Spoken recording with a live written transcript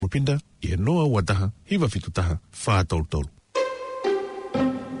pinda, I noa wataha, hiwa fitutaha, wha tolu.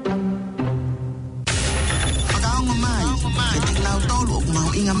 Whakaongo mai, e te nau tolu o mau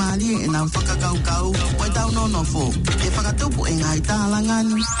inga maali e nau whakakau, wai tau nono fo, e whakatupu e ngai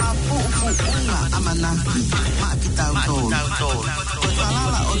tālangani, a puupu unga amanaki, maa ki tau tolu. Wai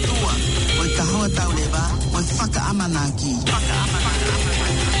whalala o tua, wai Kahoa Tauleva, wai Faka'amanaki.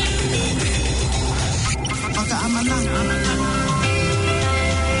 Faka'amanaki.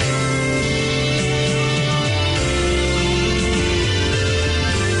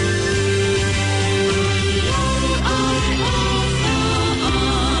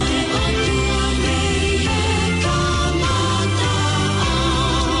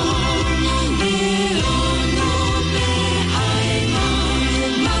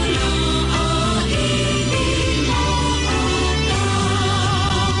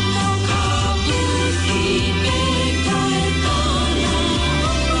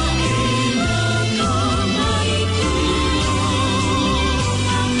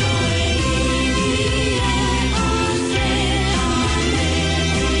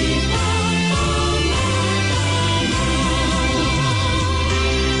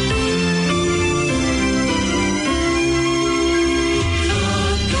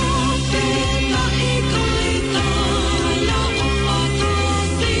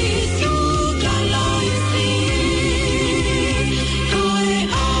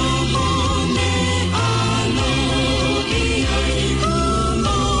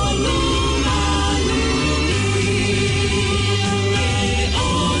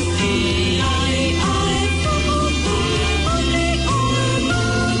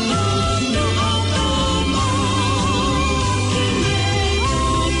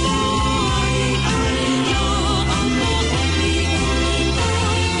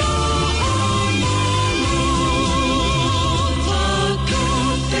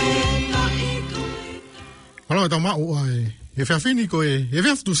 Ta mau ai e fa fini ko e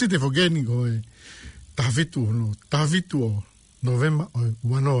fa tu site fogeni ko e ta vitu o november o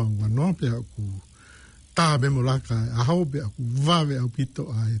wano pe ku ta be molaka a ho be ku vave au pito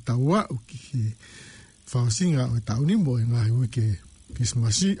ai ta wa ki fa singa o ta uni mo nga wike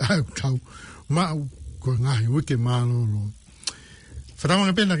kismasi a ka ma ko nga wike ma lo fa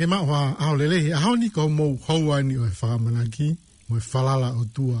ma pena ke ma wa a lele a ho ni ko mo ho wa ni o Faka'amanaki mo falala o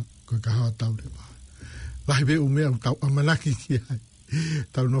tua ko Kahoa Tauleva lai be umea tau amanaki ki ai.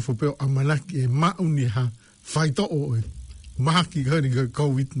 Tau nofo peo amanaki e mauni ha whaito o e. Maha ki kani ka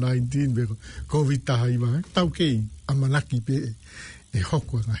COVID-19 be COVID taha iwa. Tau kei amanaki pe e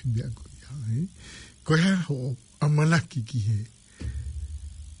hoko ngai mea koe. Koe ha ho amanaki ki he.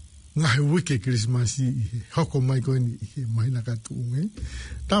 Ngai wike Christmasi i he. Hoko mai koe ni i he maina katu unge.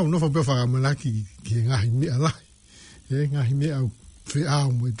 Tau nofo peo Faka'amanaki ki he ngai mea lai. Ngai mea au whi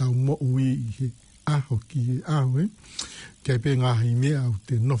au mo e tau mo ui i he. Aho ki aho kai pe ngahi mea au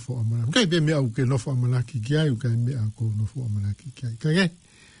te nofo amanaki kai pe mea au ke nofo amanaki ki ai kai mea ko nofo amanaki ki ai kai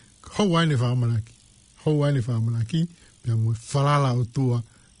hou ne Faka'amanaki pe mo falala o tua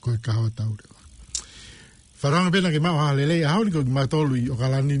ko Kahoa Tauleva faranga pena ke mau halele aho ni ko matolu I o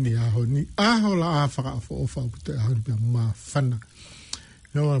kalani ni aho la a whakaafo ofa te aho ni pe ma fana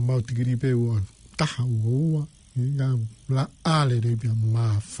no mau tigiri pe o taha ua nga la ale re pe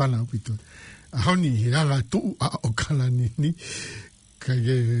ma fana pito Ahoni hiranga tu a okalani ni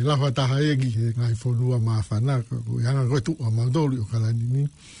kage la fataha egi ngai fonua mafana ko yanga ko tu a mandoli okalani ni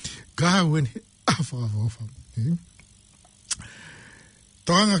ka wen afa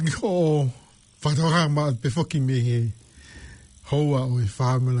Tongan ko fataha ma pe foki me he hoa o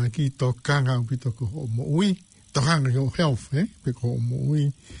Faka'amanaki to kanga pito ko mo ui Tongan ko health pe ko mo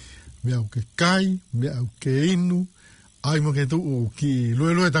ui me au ke kai me au ke inu ai mo ke tu o ki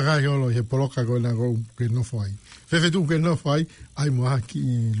lue taka hiolo he poloka ko na ko ke no fai fe tu ke no fai ai mo ki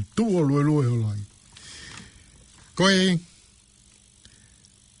tu o lue o lai ko e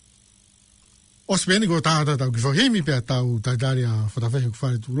osbeni ko ta ki fo hemi pe tau ta daria fa fe ku fa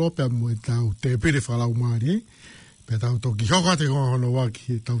tu lo pe mo tau te pe fa la umari pe tau to ki hoka te ko no wa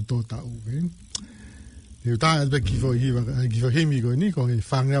ki tau to tau e ta be ki fo hemi ko ni ko e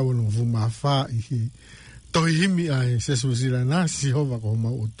fa nga no fu ma fa I Toi himi ai se susila na si hova ko ma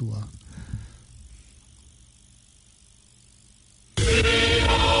otua.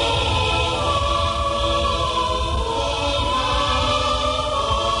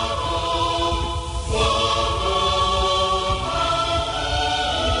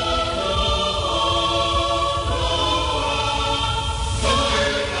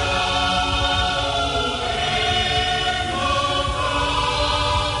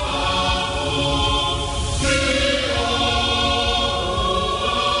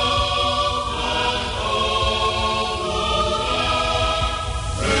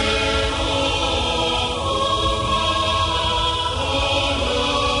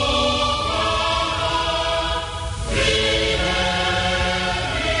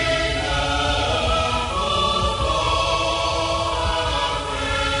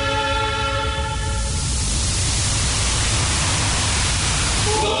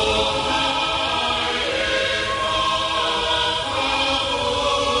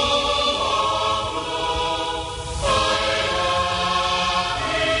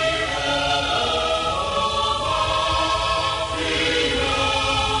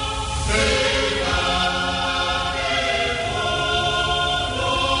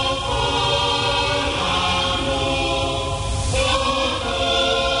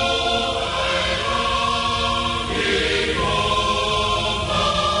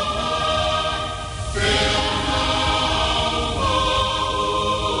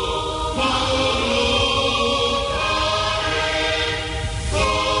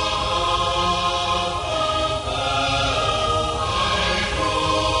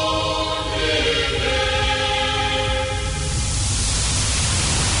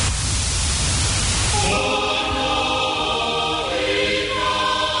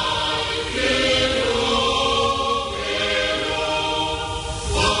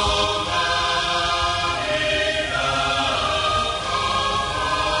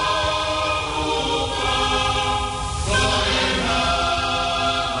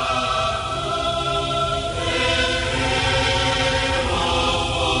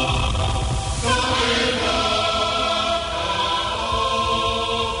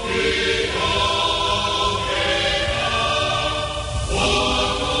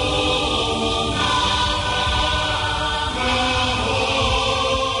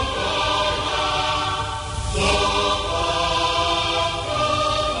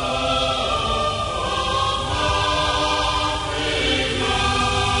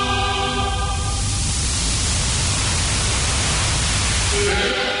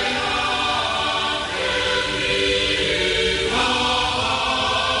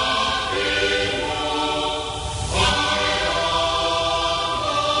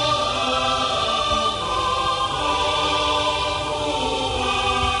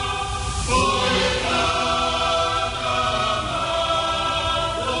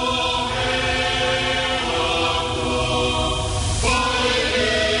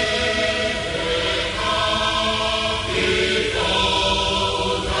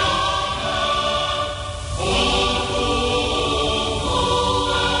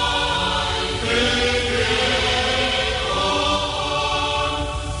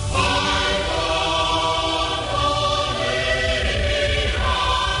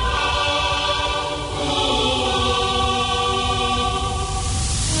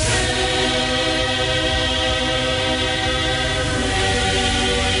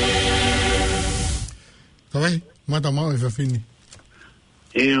 Mata mau e whawhini.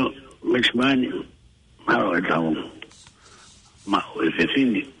 Eo, mexmani, mau e tau, mau e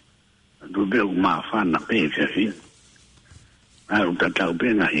whawhini. Tu beo maa whana pe e whawhini. Au tatau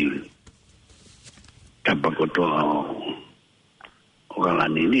pe ngahi. Tapakotoa o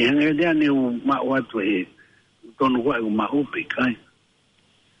kalani. Ni henge dea ni maa watu e tonu kwa e maa upi kai.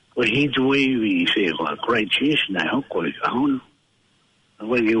 Ko heat wave se ko great chase na hoko e kahon.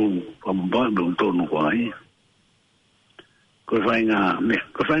 Ko e u pambabu tonu kwa e. Ko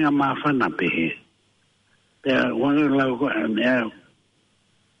whainga mawhana pehe. Pea wanga lau ko e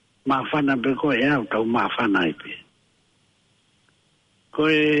mawhana pe ko e au tau mawhana e pe. Ko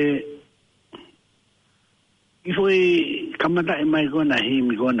e i foi kamata e mai kona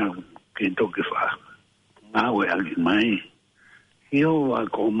himi kona ke toke wha. Ngāwe agi mai. Hio a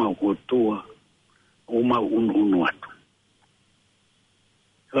ko mau kotua o mau unu atu.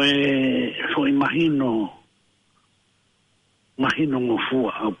 Ko e foi mahino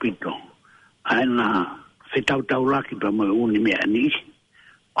ngofua au pito. Aina whetau laki pa mo uni mea ni.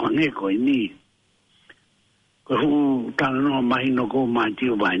 O nge ko ni. Ko hu tala no mahino ko mati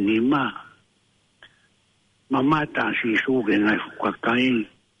o vai ni ma. Mamata si suke ngai fukakai.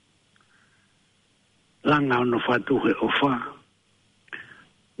 Langa no fatu he ofa.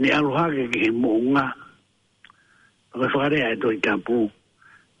 Ni aluhake ki he mounga. Ko whakarea e toi tapu.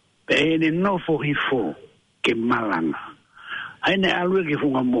 Pe ene nofo hifo ke malanga. Aine alue ki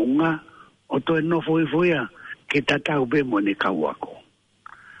funga mounga. O toi nofo hifo ia ke tatau pe mo ne kauako.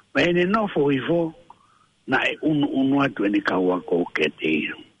 Pe ene nofo hifo na e unu atu e ne kauako ke te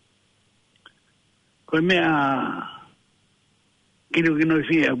iyo. Koe mea kino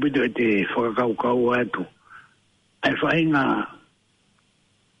fia bito e te whakakau atu. Ai whainga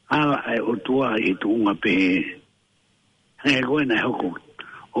ala ai otua i tuunga pe hei koe na hoko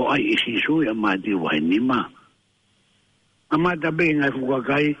o ai isi sui a mati wai nima. A mata pe ngai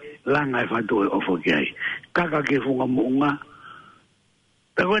fukakai langa e whatu e ofo ki ai. Kaka ke funga muunga.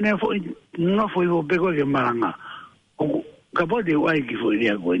 Ta koe ne no foi o pe koe ke maranga. Ka pote wai ki foi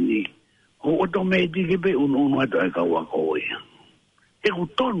ria koe ni. O otometi ke pe unu ato e kauako ia. E ku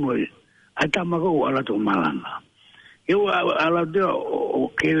tonu e a tamako ala to malanga. E ala te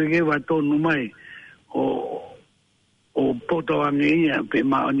o ke wa tonu mai o poto angia pe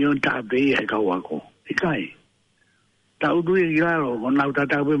maonyo tape e kauako. E kai. Ta udu e gilaro o nau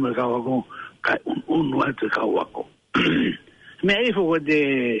tatape me kauako ka unu ato e kauako. Me e fo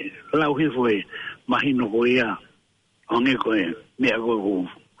de lau hifo e mahino ko ia. Onge ko e mea ko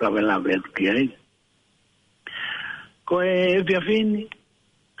la vez que hay. Coe fiafini.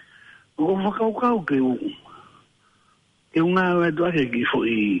 O fakau que unha vez que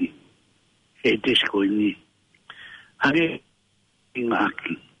foi etesco ni. Age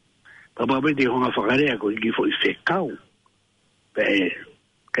ingaki. Papa de unha fakarea ko que foi fekau. Pe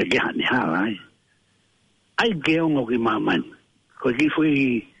que hani hala. Ai que ongo que maman. Ko que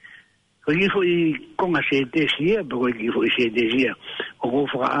foi con a setesia, porque que foi setesia. O ko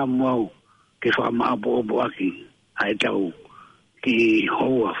Faka'amu ke Faka'amu aki ai tau ki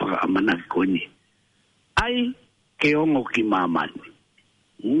hoa Faka'amanaki koni. Ai ke ongo ki mamani.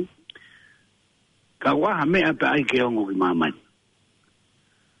 Ka waha mea pe ai ke ongo ki mamani.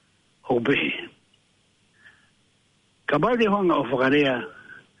 Hope. Ka bade honga o whakarea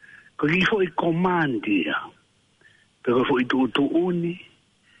ko ki foi komandia. Pero foi tu uni.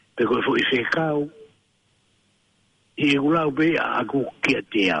 Pero foi whekau. I ulau pe aku kia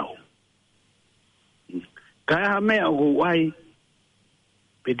te au. Ka mea o wai,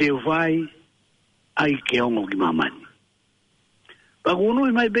 pe te whai, ai ke ongo ki mamani. Pa kunu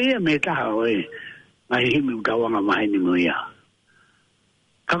i mai pe me taha oe, mai himi utawanga mai ni mo ia.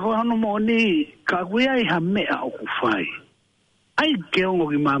 Ka kohano mo ni, ka kui ai ha mea o ku whai. Ai ke ongo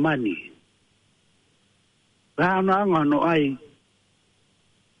ki mamani. Ka ano ai,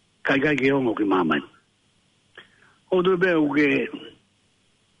 kai ke ongo ki mamani. O tu beu que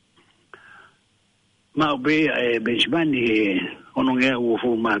mau be e benchmani ono nge o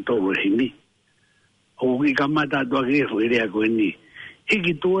fu ma to himi o ki kamata to ke fu ria ko ni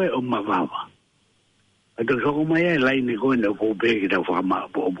iki tu e o mavava ato so mai e lai ni ko ne ko be ki da fu ma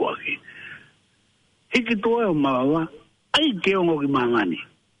bo aki iki tu e o mavava ai ke o ki mangani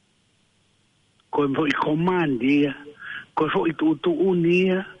ko i comandia ko fo i tu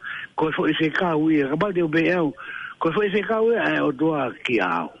unia ko fo i se ka ui ka ba de be eu ko foi se kau e o doa ki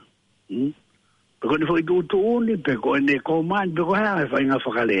au. Ko ni foi tu uni, pe ko ne command, pe ko ha fa inga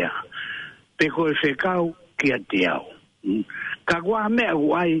whakalea. Pe ko se kau ki a te au. Ka kua mea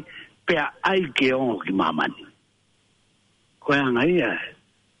kuai, pe ai ke ongo ki mamani. Ko e anga ia,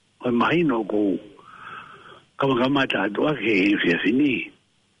 ko e mahino ko Kahoa tua ke fini.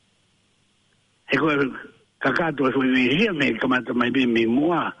 E ko kakato e fui me kamata mai be me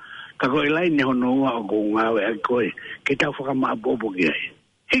moa. Ka ko lai ne hono wa ko nga e ko ke ta foka ma bobo ke ai.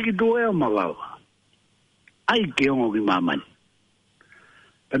 Hiki tue o mawa. Ai ke o ki mama.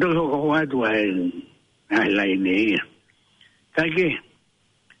 Ka do ko wa tu ai lai ne. Ka ke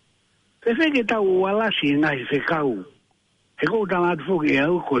ke ta wala si nga se kau. E ko ta na fu ke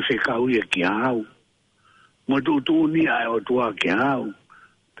au ko se kau ye ki au. Mo tu ni ai o tu a ki au.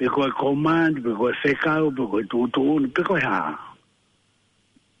 Pe ko command, pe ko se kau, pe ko tu, pe ko ha.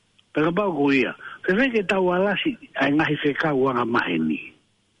 Pe ka pau ko ia. Pe ke ta wala si ai nga se kau nga maheni.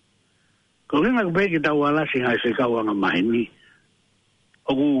 Ko ringa ko pe ke ta wala si nga se kau nga maheni.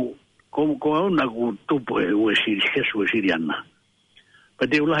 O ko na ku tupo e o si kesu si diana. Pa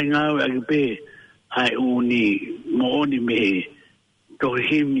te ula nga ai pe ai uni mo oni me to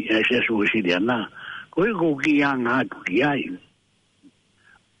himi e kesu si diana. Ko ki anga ki ai.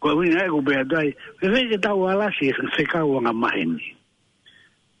 Ko wina ko be dai, ke ta wala si se ka wa nga maheni.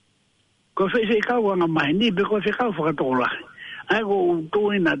 Ko se ka wa nga maheni be ko se ka fa to la. Ai ko to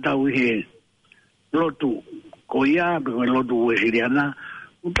ina ta wi lotu ko ia be ko lotu we siriana.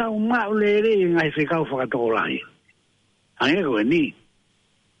 Uta ma le re nga se ka fa to la. Ai ko ni.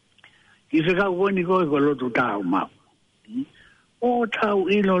 Ki se ka ko ni ko lotu ta ma. O ta u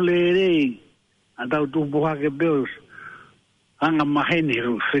ilo le re. Ata tu buha ke beus. Anga maheni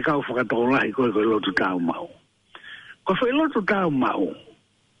se kau whakatolai koe lotu tau mau. Ko whai lotu tau mau.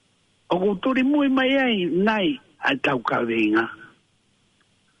 O ko turi mui mai ai nai ai tau kawenga.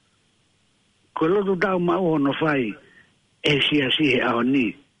 Ko lotu tau mau hono whai e si ao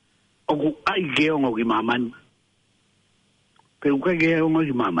ni. O ko ai geongo ki mamani. Pe uka geongo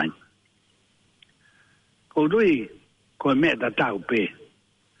ki mamani. Ko tui ko mea ta tau pe.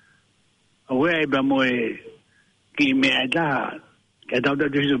 O wea iba moe ki mea taha, ke tau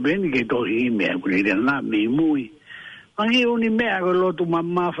tatu hiso beni ke tohi mea, kule rea na me mui. Angi uni mea ko lotu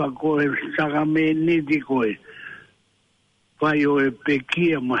mamafa koe, saka me niti koe, whai o e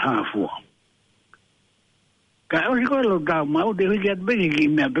pekia mahafua. Ka osi koe lo tau mau, te hiki atu beni ki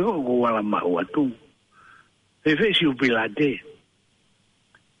mea peko ko wala mau atu. Te whesi upilate.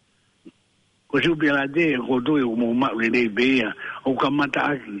 Ko si upilate, ko tui o mo mau le rei bea, o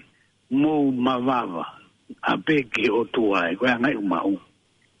kamata aki, mo mavava. A peke o tuai, koe angai umau.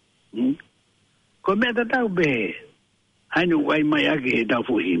 Ko mea tatau be, hainu wai mai ake he tau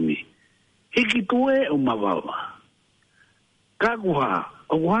fuhimi. Hiki tue o mawawa. Kakuha,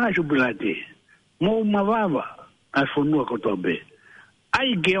 o kuhana supilate, mo mawawa, a whonua kotoa be.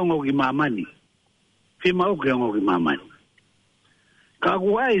 Ai keongo ki mamani. Whima o keongo ki mamani.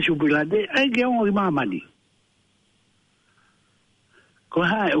 Kakuha e supilate, ai keongo ki mamani. Ko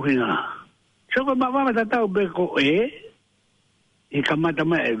hae o hinga. So ko mama tatau be ko e kamata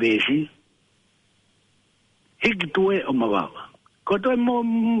ma e vesi. Hiki tue o mawawa. Ko toi mo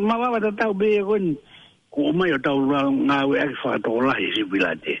mawawa tatau be ko mai o tau ngawe aki whakatolahi si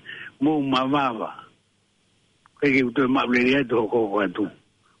pilate. Mo mawawa. Kei toi mawleri atu hoko atu.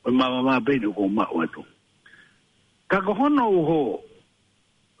 O mawawa pedu ko mau atu. Ka ko hono uho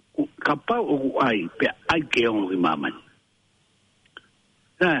ka pau o ku ai pe ai ke ongo ki mamani.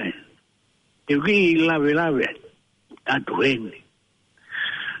 Nai. Te ki lave atu hene.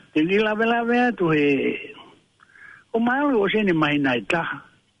 Te ki lave atu he. O maui o sene mai nai taha.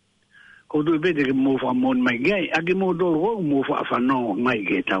 Ko tui pete ke mo whamon mai gai. Aki mo tolu ko mo whawhano mai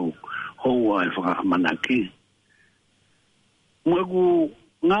ke tau. Hoa e Faka'amanaki. Mo ku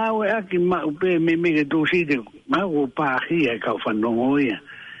ngawe aki maupe me ke tō site. Mau ko pāhi e kau whanongo ia.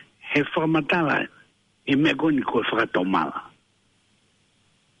 He whamatala. I me koni ko whakatomala.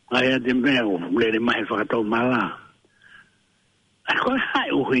 Ai a te mea o lere mai whakatau mala. Ai koe hai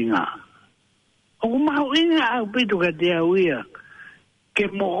uhinga. O mahu inga au pitu ka te au ia.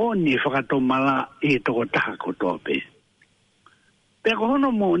 Ke mo oni whakatau mala i toko taha kotoa pe. Pea ko hono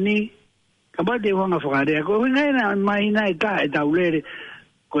mo ni. Ka pate wanga whakarea. Ko hinga ina mai nai taha e tau lere.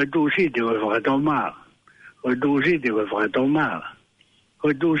 Koe tū siti koe whakatau mala. Koe tū siti koe whakatau mala.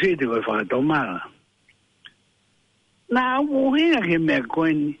 Koe tū siti koe whakatau mala. Na au hinga ke mea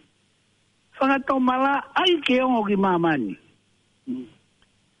koe ni. Whakatomala ai ke ongo ki mamani.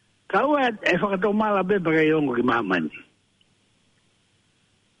 Kaua e whakatomala bepa ke ongo ki mamani.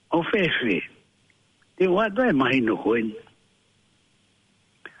 O whewhe. Te wata e mahino koen.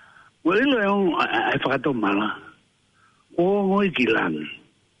 Wilo e ongo e whakatomala. O ongo i ki langi.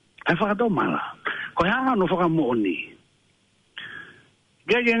 E whakatomala. Ko hanga no whakamooni.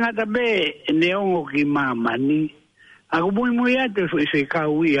 Kaya ngata be ne ongo ki mamani. Ako mui ate se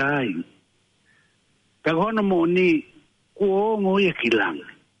kau ia ai. Ka hono mo ni ko ngo ye kilang.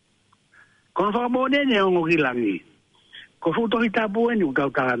 Ko fa mo ne ngo kilangi. Ko futo hitabu ni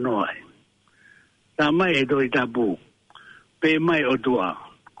utau tala noa. Ta mai e do hitabu. Pe mai o tua.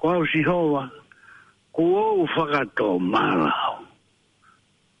 Ko au si hoa. Ko o whakato marao.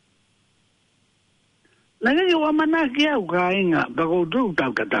 Nagagi wamanaki au ka inga. Bako tu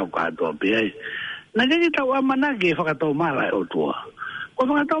tau katau katoa pe. Nagagi tau wamanaki whakato mara o tua. Ko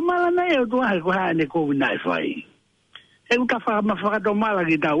whakato mara nei o tua ko hae ne kovi nai whai. E uta whakato mara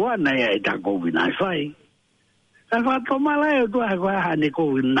ki tau wana e ta kovi nai whai. Ka whakato mara e o tua ko hae ne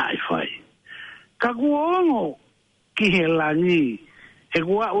kovi nai whai. Ka kuongo ki he langi. E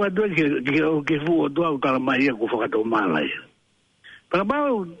kua ua tue ke fu o tua utala mai e ku whakato mara e.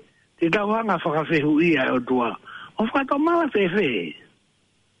 Pakabau te tau hanga whakawhehu ia o tua. O whakato mara whewhe.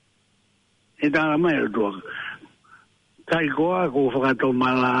 E tala mai o tua. Tai koa ko whakato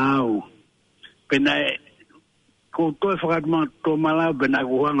mala au. Pena e, ko toi whakato mala au, pena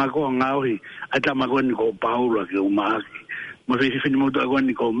ko hanga ko ngauhi, ata makoni ko Paula ki umaaki. Mo whiwhini motu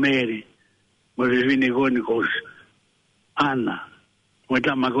akoni ko Mary. Mo whiwhini koni ko Ana. Mo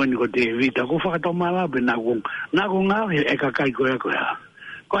ata makoni ko te Vita. Ko whakato mala au, pena ko ngauhi e kakai koe koe ha.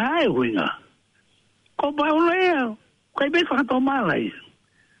 Ko hae huinga. Ko Paula ea, kai be whakato mala ia.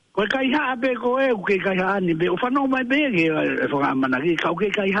 Ko kai hape ko e ke kai hani be o fano mai be ke Faka'amanaki ka ke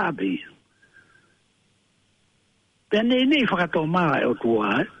kai hape. Pene ni whakato mara o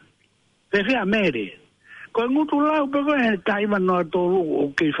tua. Pe fia mere. Ko ngutu lau pe ko e taima no toru o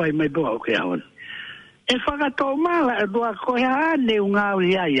ke fai mai bo o ke awan. E whakato mara o tua ko hane unga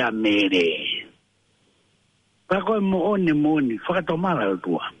ia ia mere. Pa ko mo oni whakato mara o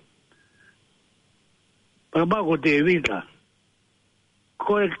tua. Pa ba ko te Vita.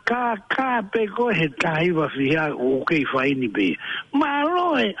 Ko e ka pe ko he taiwa fia o kei whaini pe. Ma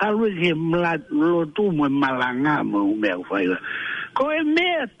loe alue ke lo tu mo malanga mo mea whaila. Ko e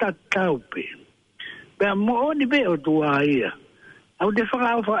mea tatau pe. Pea mo oni pe o tua ia. Au te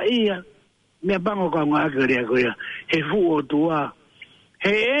whakao wha ia. Mea pango ka ngā karea ko ia. He fu o tua.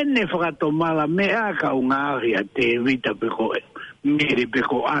 He ene whakatomala mea ka o ngā ria te Vita pe ko Mere pe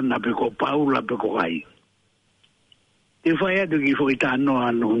ko Ana pe ko Paula pe ko ai. Te whai atu ki whoi tā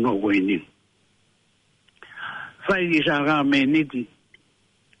noa no koe ni. Whai ki sa rā me niti.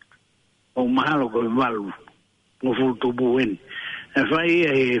 O mahalo koe walu. Ngo futu bueni. E whai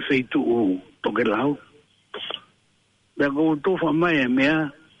ia he wheitu o toke lau. Pea kou tofa mai e mea.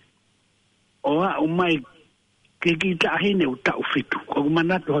 O a o mai ke ki tahine o tau fitu. Ko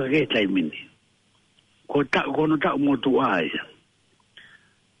manatu haka ke taimini. Ko no tau motu aia.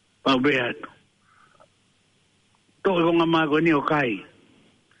 Pau bea atu. Toki konga mako ni o kai.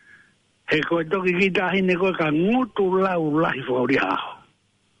 He koe toki ki tahine koe ka ngutu lau lahi whauri hao.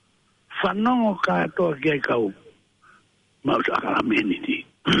 Whanongo ka toa ki ai kau. Mau sa akala meni ni.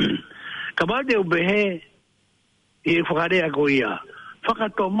 Ka pate u behe i whakarea ko ia.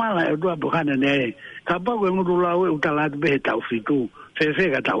 Whakato mala e tua pukana ne. Ka pako e ngutu lau e utalatu behe tau fitu.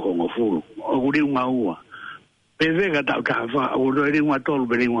 Fefe ka tau kongo furu. O kuri unga ua. Fefe ka tau taha wha. O kuri unga tolu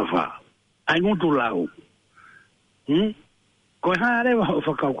beri unga wha. Ai ngutu lau. Ko hare wa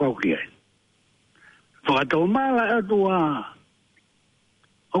whakaukau ki ai. Whakatau mala e tua.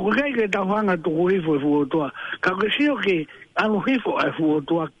 O ko kai ke tau hanga tuku hifo e fuo tua. Ka ke sio ke anu hifo e fuo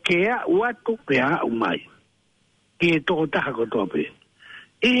tua ke a watu pe a umai. Ki e toko taha ko tua pe.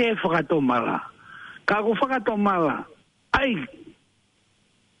 I he whakatau mala. Ka ko whakatau mala. Ai.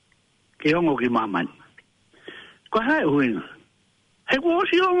 Ke hongo ki mamani. Ko hae huinga. He ko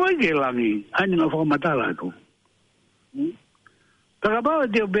osi hongo i ke langi. Aini nga whakamatala tu. Takapau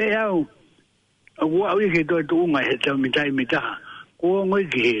te o be au. Kua au ike toi tuunga he tau mitai mitaha. Kua ngoi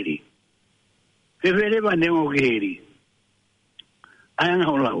ki heri. Whewherewa nengo ki heri. Ayanga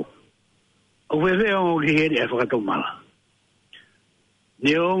ho lau. O whewherewa ki heri e whakatomala.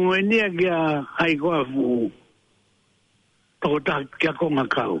 Ne o ngoi nia kia hai koa fu. Toko ta kia konga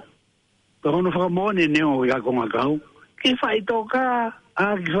kau. Toko no whakamone nengo kia konga kau. Ki whaitoka.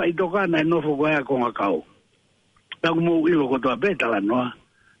 Ki whaitoka na nofo koa konga kau. Tau mo ilo ko toa peta la noa.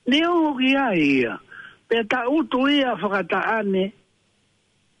 Ne o ki ai ia. Peta utu ia whakataane.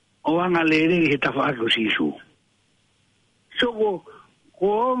 O anga lere he tawhaako sisu. So ko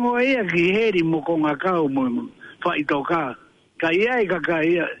ongo ia ki heri mo konga kau mo whaitoka. Ka ia i kaka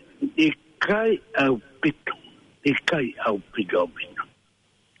ia. I kai au pito. I kai au pito.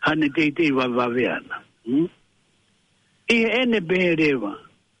 Hane te wawaweana. I ene beherewa.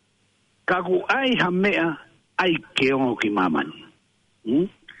 Kaku ai hamea. Ai ke ongo ki mamani.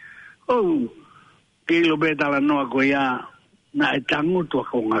 O, ke ilo betala noa ko ia na e tangutu a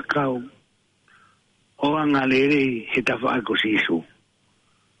konga kau. o anga lere he tafa ko sisu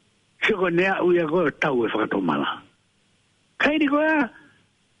siko nea uia ko tau e whakatomala kai di ko ya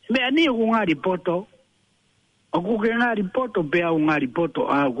me ani o ngari poto o ku ke ngari poto pe au ngari poto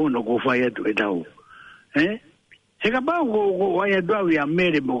a ko no ko fai atu e tau he ka ba ko wai atu ya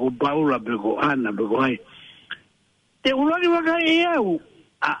mere mo ko paula pe ko ana pe ko ai te ulani waka e au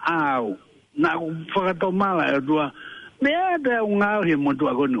au na ko whakatomala e tua me ada ngau he mo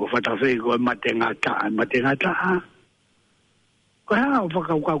tua ko no fatafe ko matengata ko ha o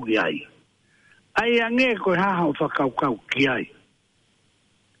whakaukau ki ai ange ko ha o whakaukau ki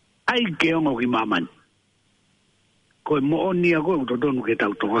ai ke ongo ki maman ko mo oni ako to donu ke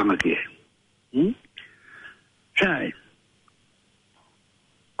tau tohanga ki sai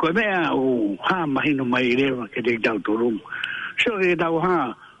ko mea o ha mahino mai rewa ke te tau torum so ke tau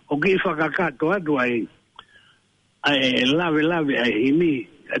ha o ki whakakato atu ai lave ai himi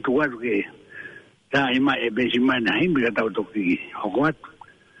atu watu ke ta ima e besimana himi ka tau toki hoko atu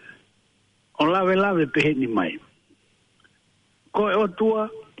o lave peheni mai ko e o tua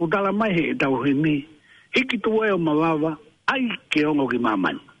putala mai he tau himi hiki tua e o mawawa ai ke ongo ki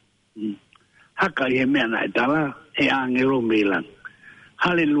maman haka i he mea na e tala e angelo milan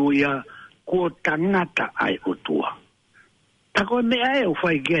haleluya ko tangata ai o tua tako mea e o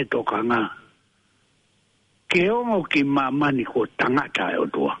fai ke toka ngā ke ongo ki mamani ko tangata ai o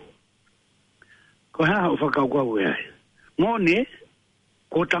tua ko ha o whakaukau e ai ngone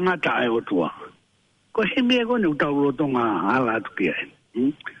ko tangata ai o tua ko he mea kone utau rotonga ala atu ki ai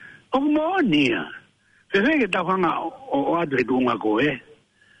o moonia ke tau hanga o atu he tuunga ko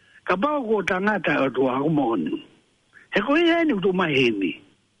ka pao ko tangata ai o tua o mooni he ko ia ni utu mai hemi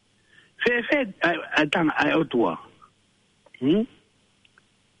ai tanga ai o tua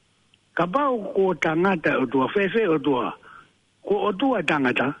ka pao ko tangata ai o tua o tua ko o tua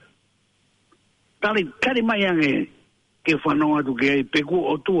tangata tali mai ange ke whanonga tu ke ai peku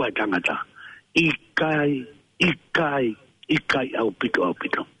o tua tangata ikai au pito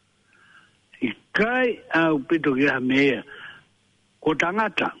ikai au pito ke ha mea ko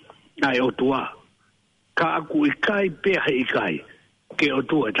tangata ai o tua ka aku ikai pe he ikai ke o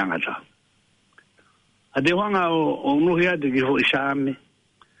tua tangata a te wanga o nuhi atu ki ho isame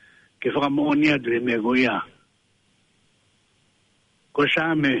ke whakamooni atu he mea ko ia ko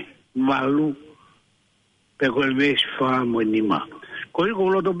same walu pe ko el ves fa mo nima ko i ko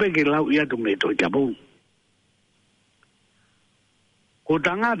loto pe ke lau ia tu me to tapu ko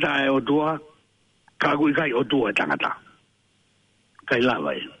tangata e o tua ka ku kai o tua tangata kai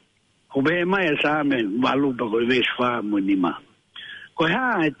lava e ko be mai sa me valu pe ko el ves fa mo nima ko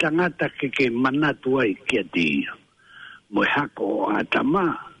ha e tangata ke manatu ai ke ti mo hako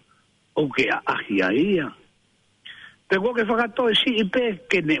atama o ke ahia ia pe ko ke whakato si ipe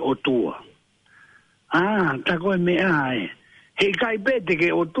ke ne o tua ta koe me ai he kai bete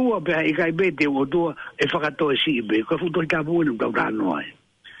ke o tua pe he kai bete o tua e whakato si ipe ko futo i tapu ni tau tano ai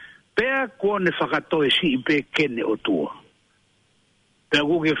pe ko ne whakato si ipe ke ne o tua pe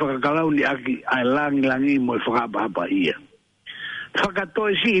ko ke whakakalau ni aki ai langi mo e whakapapa ia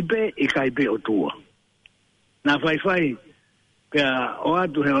whakato si ipe i kai pe o tua na whai pe o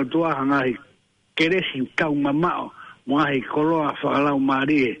atu he o tua hangahi keresi tau mamao mo ahi koloa whakalau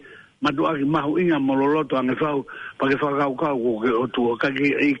marie matu aki mahu inga mololoto ange whau pake whakaukau ko ke o tua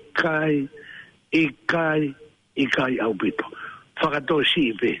kake ikai au pito whakato si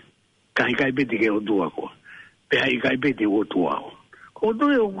ipe ka ikai pete ke o tua ko pe ha ikai pete o tua ko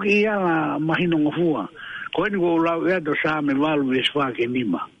tui o ki ala mahino ngofua ko eni ko lau ea to saa me walu vespa ke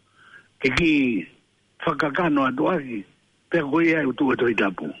nima ke ki whakakano atu aki pe ko ia u tua to i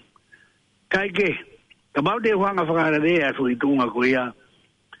tapu kai ke ka mau te huanga whakararea su i tunga ko ia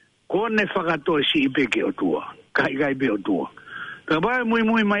kone whakatoa si ipe ke o tua, kai pe o tua. Ka bai mui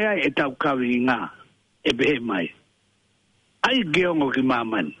mai ai e tau kawi ngā, e behe mai. Ai ke ongo ki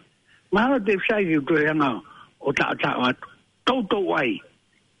mamani. Mahara te whai ki tu hanga o ta atu. Tautou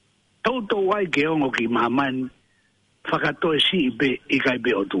ai ke ongo ki mamani, whakatoa si ipe i kai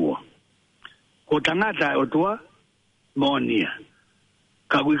pe o tua. Ko tangata o tua, moonia.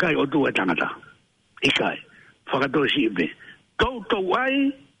 Ka kui kai o tua tangata. Ikai, whakatoa si ipe. Tautou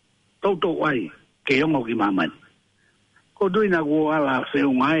ai, ke ongo ki mamani. Ko duina ko ala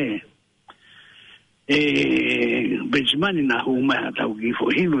wheunga Benjamini na humea tau ki fo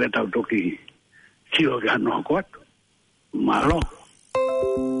hinu e tau toki tio ke anoa ko atu. Malo.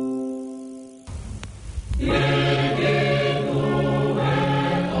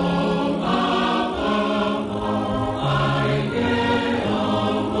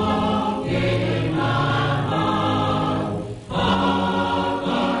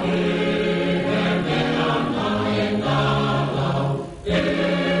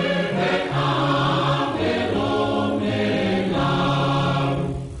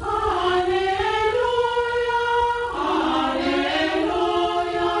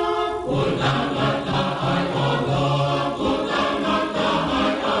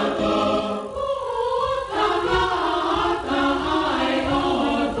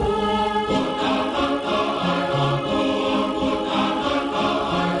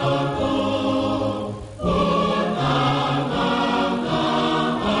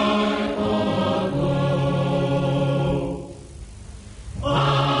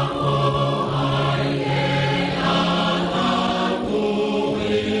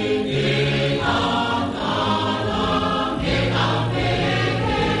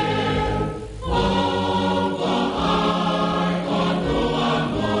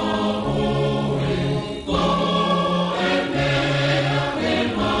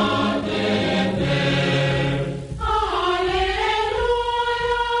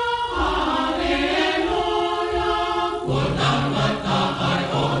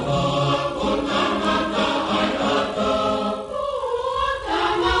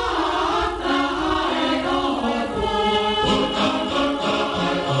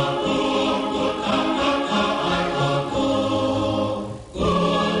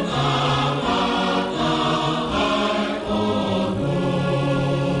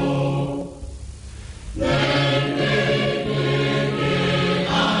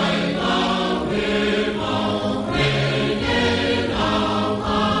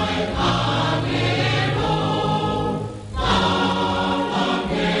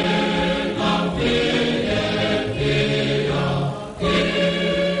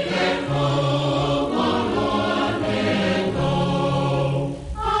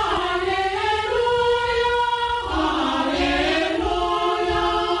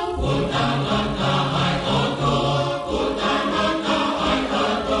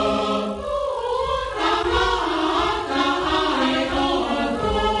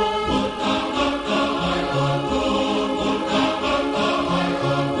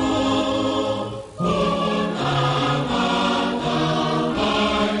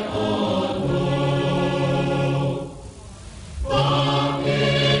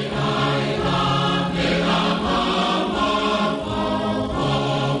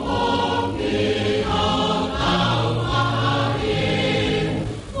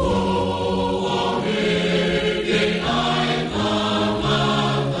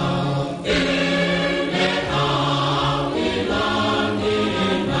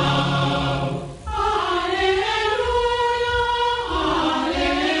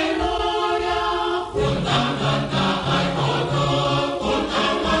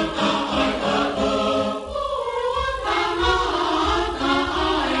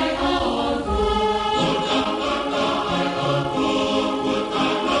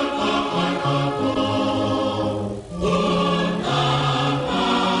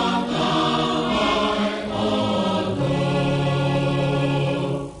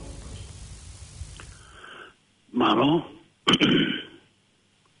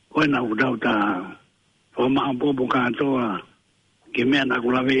 maapopo katoa ke mea na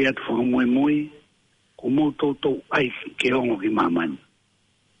kulave ia tu whakamui ko mo toto ai ke ongo ki mamani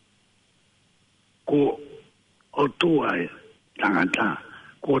ko o tua e tangata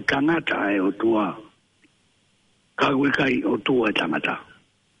ko tangata e o tua kawikai o tua e tangata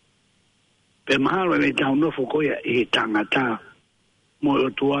pe mahalo e tau nofo koia e tangata mo o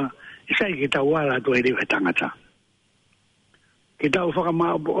tua isai ki tau wala tu e rewa tangata ki tau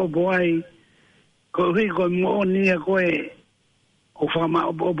whakamaapopo ai ko hui ko mo nia koe o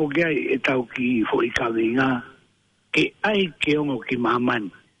whakamaapopo ki ai e tau ki fo i kawinga ke ai ke ongo ki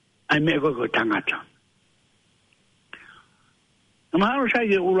mamani ai mea koe ko tangata mahalo sai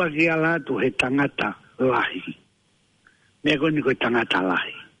ke ula ki ala tu he tangata lahi mea koe ni koe tangata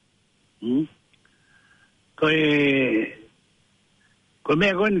lahi koe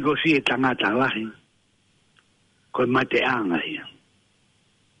mea koe ni koe si e tangata lahi koe mate anga ia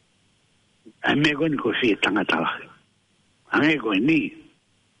ai mea koe ni koe si e tangata lahi ange koe ni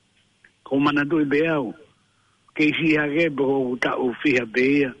ko mana tui beau ke si hake po ta o fiha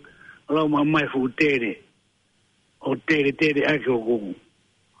beia lau mamai fu tere o tere ake o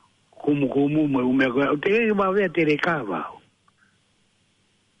kumu mo umea koe o tere ma vea tere kawa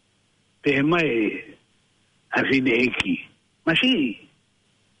pe mai a fine eki ma si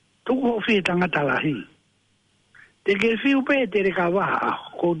tuku o fiha tangata lahi te ke fiu pe tere kawa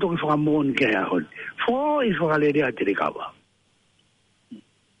ko toki whakamoni ke ahon fo i whakalerea tere kawa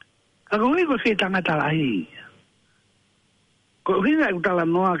ako hui ko fiha tangata lahi ko hina utala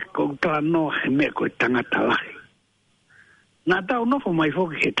noa he me ko tangata lahi na tau nofo mai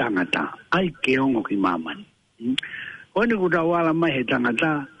foki he tangata ai ke ongo ki mamani oni ku tau wala mai he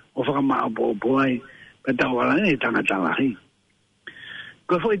tangata o whakamaapopo ai pe tau wala he tangata lahi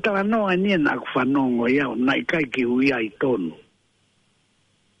ko fo itala noa nia na ku whanongo iau na ikai ki hui ai tonu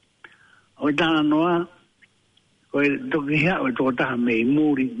o itala noa ko toki hea o toko taha mei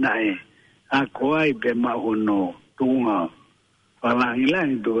muri na e a ko ai pe mahono tunga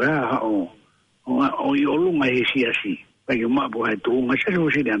walahilangi tu hea o i olunga he siasi pake mapo hai tunga sasi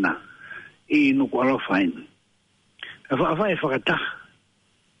o siri ana i nuku alofaini e whaafai whakataha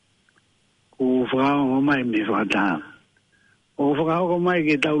ku whakaongo mai me whakataha o whakaongo mai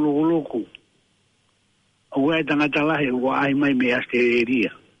ke tau lukuluku o wai tangata lahi o ai mai me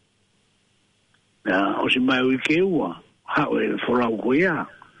astereria o si mai ui ke ua hao e wholau ko ia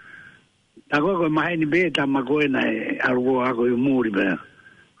ta koe koe mahe ni be ta makoe na e aruko ako i muri be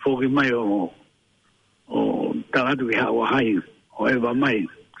whoki mai o tagatu ki hao hai o ewa mai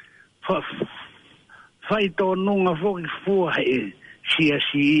whai tō nunga whoki fua e sia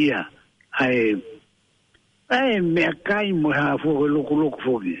sia ai mea kai mo ha whoki luku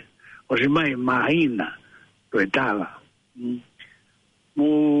whoki o si mai mahina to e tala mo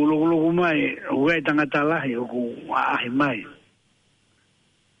luku mai o gai tangata lahi o ku ahi mai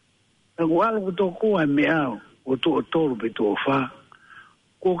ko alu ko kua me au o to tolu pe to fa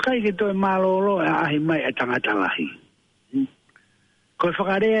ko kai ke to malolo a mai tangata lahi ko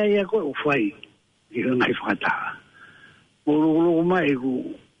fakarea ia ko fai i ngai fakata o lu mai ku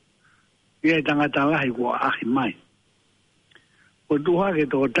ia tangata lahi ko a mai o tu ha ke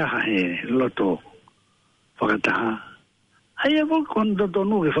to taha he loto fakata ai ko kon to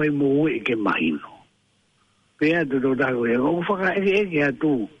no ke fai mo e ke mahino pe a to da ko o faka e ke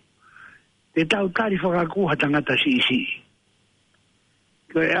atu te tau tari whakakuha tangata si.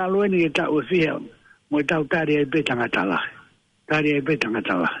 Ko e aloeni e tau e whia, mo e tau tari e pe tangata lahi. Tari e pe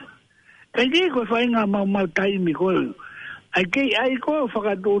tangata lahi. Kai kei koe whainga mau taimi koe. Ai kei ai koe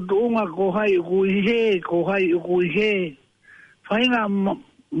whakatuunga ko hai uku ihe. Whainga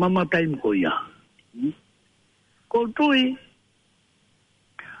mau taimi koe ia. Ko tui,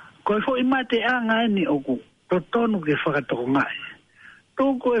 koe fo imate anga eni oku, to tonu ke whakatoko ngai.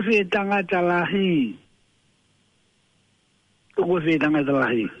 Tuko e whi tangata lahi. Tuko e whi tangata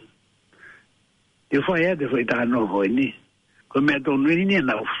lahi. Te whai ea te whi tāno hoi ni. Ko mea tō nui ni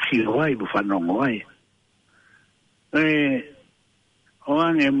na uwhi hoi bu whanongo ai.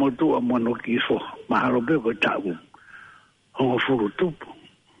 Oange motu a mono ki fo. Maharo pe ko tāku. Hongo furu tupu.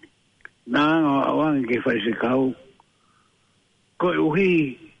 Nā oange ke whai se kau. Ko e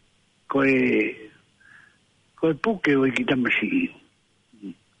uhi. Ko e puke o i ki tamasi.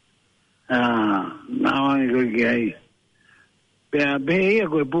 Nawangi koe ki ai. Pea ia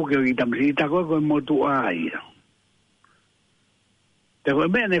koe puke o ki tamasi, ta koe motu ai. Te koe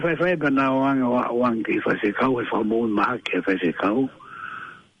mea ne whai pa na wangi ki whai se kau, e whamui maha ki whai se kau.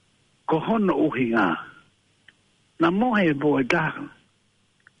 Ko hono uhi ngā. Na mohe po e taka.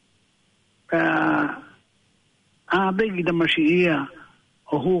 Pea beki tamasi ia,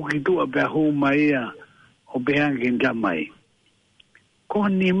 o hu ki tua pea hu mai ia, o behan kinta mai. Ko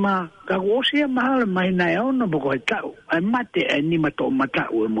ni ma ka osia mahal mai na ono boko tau. Ai mate ni mato mata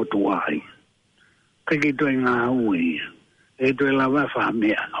o motuai. Ka ki to nga ui. E to la va fa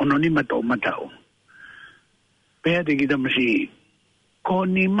me ono ni mato mata o. Pe te kita masi ko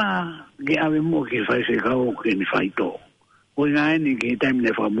ni ma ge ave mo ki fa se ka o ki ni fa to. O nga ni ki time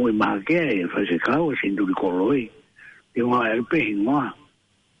ne fa mo ma ke fa se ka o sin du ko loi. Di nga e pe ngwa.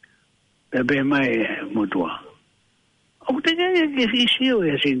 Pe mai motua. O te ke si o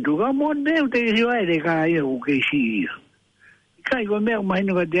e sin du ka mo de o te si vai de ka e o ke si. Kai ko me mai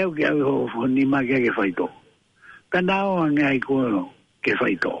no ka de o ke o ni ma ke fa to. Kana o nga ko ke fa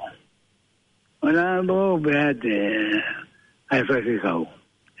to. Ora bo beate ai fa se ka o.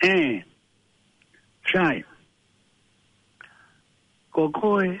 Sai. Ko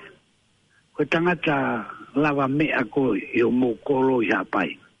tangata lava me ako i o mo kolo i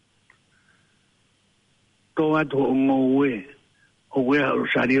hapai. Tō atu o ngoue, o wea o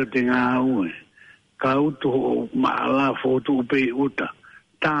sari o te ngā ue, ka utu o maala fotu upe uta,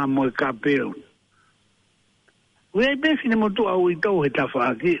 tā moe ka peo. Wea i pefine mo tu au i tau he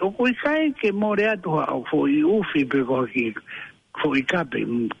tawhaaki, o koi kai ke more atu o fo i ufi pe ko ki fo i kape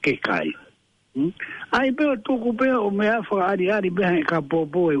ke kai. Ai peo tuku peo o mea whaari beha e ka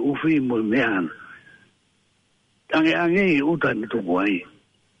popo e ufi mo mea. Ange i uta ni tuku ai.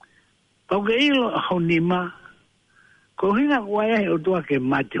 Pau ke ilo ho nima, ko hinga kuaya he o tua ke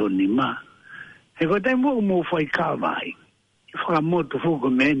mate ho nima, he ko tai mo whai kawai, i whakamotu fuko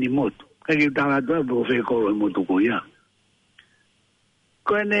me ni motu, ka ki tanga tua po whai koro e motu ko ia.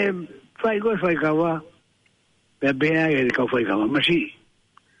 Ko ene whai kawa, pia bea e ka whai kawa, masi,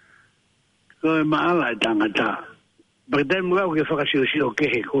 ko e maala e tangata, paka tai mo ke whakasio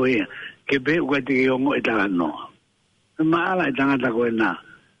ke he ko ia, ke be ua te ke ongo e tanga noa. Maala e tangata ko e nā.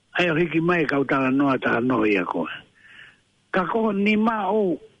 Ai o hiki mai kautala noa ta noa ia koe. Ka koho ni ma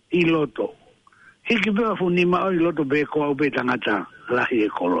o i loto. Hiki bewa fu ni ma o i loto be koa o be tangata lahi e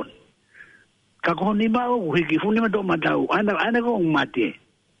koloni. Ka koho ni ma o hiki fu ni ma to matau. Ana ko umate.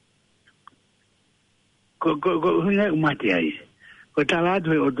 Ko hina umate ai. Ko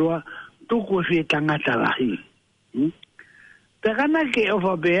talatu e o toa tuku e fie tangata lahi. Pekana ke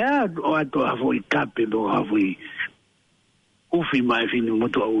ofa bea o ato hafo i kape bo hafo i ufi mai finu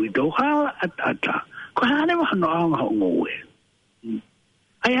motu au i tau hala atata. Ko hane wahano aonga ho ngoe.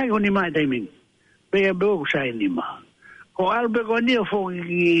 Ai hai honi mai taimin. Pea beo kusai nima. Ko albe ko ni o foki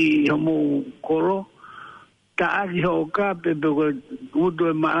ki homo koro. Ta aki ho kape beo ko utu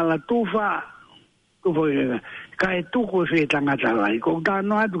e maala tufa. Tufa i ka e tuku e fie tangata lai. Ko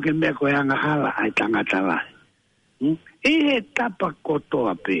tano atu ke mea ko e anga hala ai tangata lai. I he tapa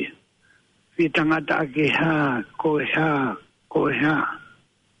kotoa pe. Fie tangata ake ha, ko e ha. Ko e ha.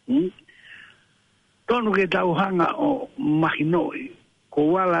 Tonu ke tau hanga o mahinoi. Ko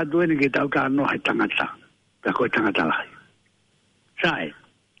wala duene ke tau ka noha tangata. Pea koe tangata lahi. Sae.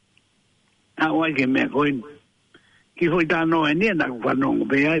 A wai ke mea koe. Ki hoi tā noha nia na kuwhanongo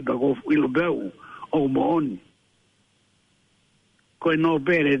pe ai pa ko ilo beu o mo oni. Koe no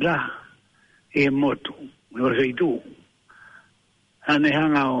pere la e motu. Me o seitu. Ane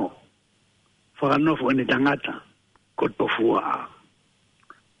hanga o whakanofo ene tangata. Ko tofua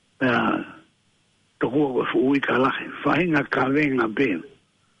tokua ko fui ka lahe whahinga ka venga pe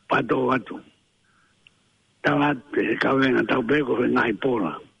pato atu talate ka venga tau peko fe ngai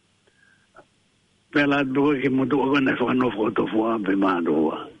pola pela doa ke motu o na whanofo tofua pe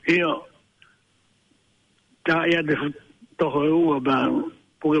maroa io ta ia de toho ua ba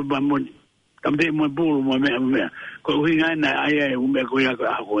puke ba mo tambe mo bulu mo mea ko hinga na ai ume ko ia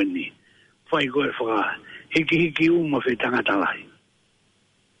ka ako ni fai ko e whaka hiki uma fe tangata lahi.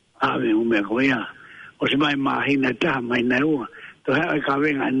 Awe umea ko ia. O se mai mahina taha mai na ua. To hea ka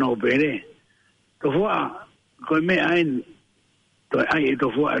venga no pere. To fua, ko mea ain, to ai to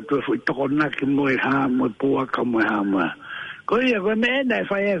fua, to fui toko naki mo e ha, mo e puaka mo e ha mo. Ko ia, ko mea na e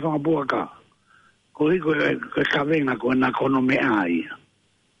whai e whanga puaka. Ko hiko ka venga ko na kono mea ai.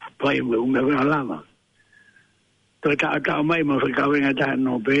 Pai umea venga lama. To ta mai mo fe ka venga taha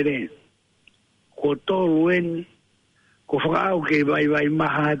no pere. Ko tolu eni, ko whakaau ke vai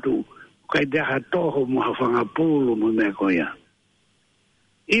maha atu, kai te aha toho mo ha whangapulu mo mea koia.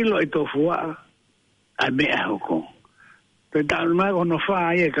 Ilo i to fua, a mea hoko. Te tānu mai kono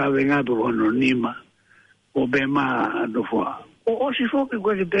whaa ia ka wengatu kono nima, o be maa to fua. O osi foki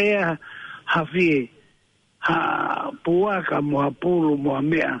koe ke te ea hawhie, ha puaka mo ha pulu mo ha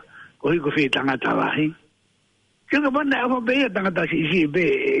mea, ko hiko whi tangata lahi. Kika pana e wha tangata si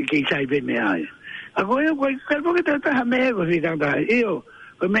be ke sai be mea ai. Ako yo ko kalpo ke ta ha me ko si tangata io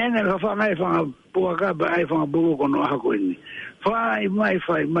Ko mena ka fa ngai fa po ka ba ai fa bu ko no ha ko ni. Fa mai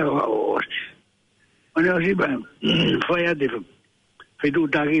o. Ona si ba. Fa ya de. Fe tu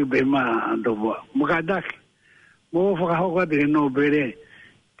ta ki be ma do bo. Mo ka dak. Mo fa ho ka de no bere.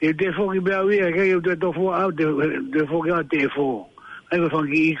 Te fo ki be awi ka yo te to fo out de fo ka te fo. Ai fa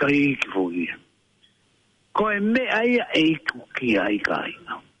ki ka ki fo ki. Ko me ai ai ki ai kai.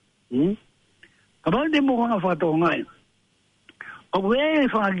 Abang de mo nga fa to ngai. O we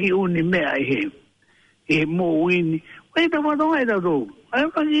fa ki uni me ai he. E mo wini. We ta fa to ngai ta to. Ai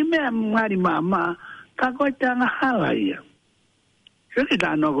fa ki me ngari mama ka ko ta nga hala ia. Se ki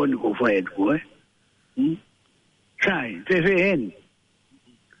ta no ko ni ko fa et ko sai te fe en.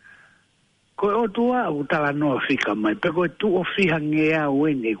 Ko o tua o tala no fika mai pe ko tu o fi hangea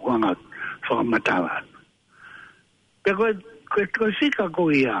wini ko nga fa matala. Pe ko fika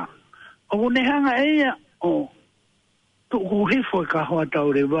ko ia. O ne hanga ea o tu hifo Kahoa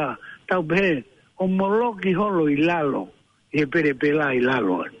Tauleva tau be o moloki holo i lalo e pere pela i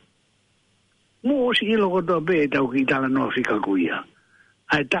lalo. Mu o si ilo koto be tau ki tala no fika kuia.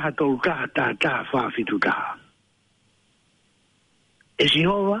 Ai taha tolu taha wha fitu taha. E si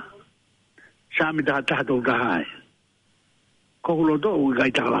hova sami taha tolu taha e. Kokulo to ui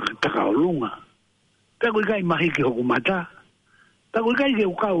kai taka o lunga. Peko i kai mahiki hoku mata. Peko i kai ke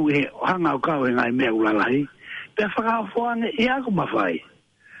ukau he hanga ukau he ngai mea ulalai. Pe whakafoange i ako mawhai.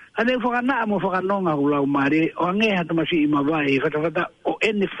 Ane whakanaa mo whakanonga ulau mare, o angeha tamasi i mawai, whatawhata o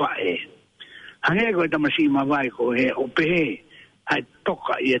ene whae. Angeha koe tamasi i mawai ko he, o pehe, ai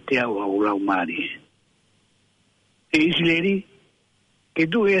toka i a te au a ulau mare. E isileri, ke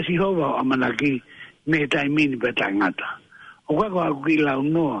tu e si hova o amanaki, me tai mini pe tai ngata. O kako aku ki lau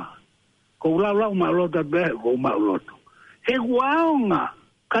noa, ko ulau mauloto at behe, ko mauloto. He kuaonga,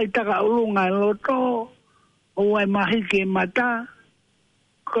 kai taka ulunga e loto, o ai mahi ke mata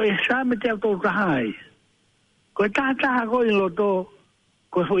ko e same te auto tahai ko taha ko i loto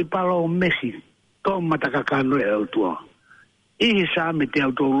ko foi palo mesi to mata ka kano e auto i same te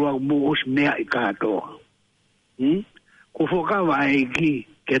auto lua mo os mea i kato ko foka vai ki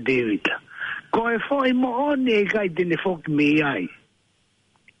ke David ko e foi mo oni e kai tene fok me ai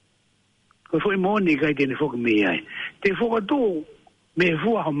ko foi mo oni e kai tene fok me ai te foka tu me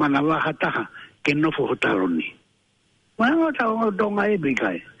fua ho manawa hataha ke no fo hotaroni. Wanga ta o donga e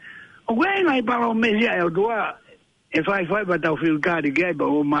bikai. O wenga i palo mesi ai o tua e fai ba tau filtari ke ba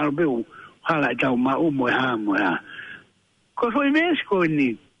o malbeu hala tau ma o mo ha. Ko foi mesko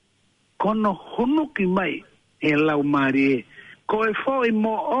ni kono hunuki mai e lau mari ko e foi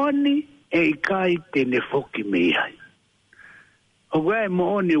mo oni e kai tene foki me ai. O wei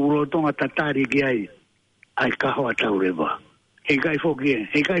mo oni urotonga tatari ke ai Kahoa Tauleva. He kai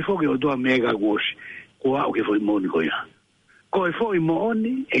foki o tua mega gosi. Ko au ke foi moni ko ia. Ko e foi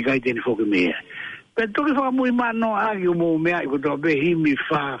moni e kai tene foki mea. Pe toki whaka mui mano agi o mo mea i ko toa be himi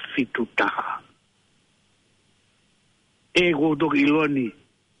wha fitu taha. E ko toki iloni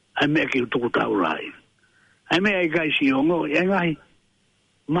ai mea ki utuku taurai. Ai mea i kai si ongo e ngai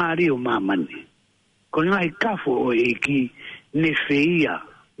maari o mamani. Ko ngai kafo o e ki ne feia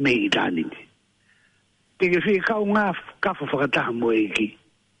me i tanini. Teke whi kau ngā kafo whakataha mo e ki.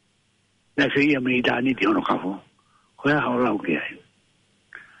 Na whia me i tāni te ono kafo. Ko ea hao lau ke ai.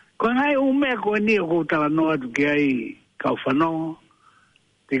 Ko ngai umea ko ni o kou tala noa tu ke ai kau whanongo.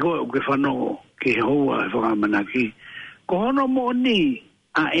 Te koe o ke whanongo ke hoa e Faka'amanaki. Ko hono mo ni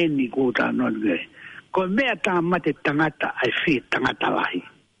a eni kou tala noa tu ke ai. Ko mea tā mate tangata ai whi tangata lahi.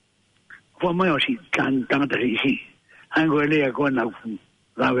 Ko mai o si tangata si. Hango e lea koe na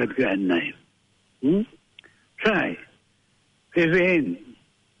lau e tu ke ai nai. Sai, fefen,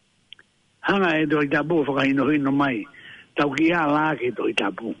 hanga e doi tapu whakainohino mai, tau ki a lāke doi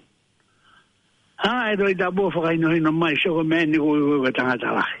tapu. Hanga e doi tapu whakainohino mai, soko meni koe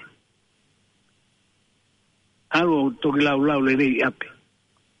tangata lahi. Halo toki lau le rei ape.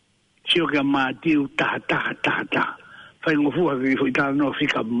 Sio ke maa tiu taha. Whai ngofua ki fo itala no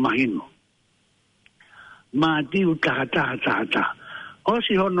fika mahino. Maa tiu taha.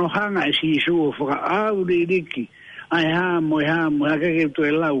 Osi hono hanga e si suo whaka auri riki. Ai hamo, hake tu e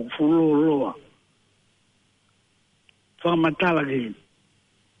lau, fulo loa. Whamatala ki.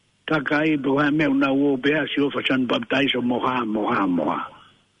 Taka i po hai meu na uo pea si ofa san baptaiso moha.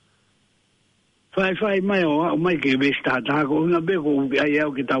 Whai mai o mai ke vesta tako. Unga beko ai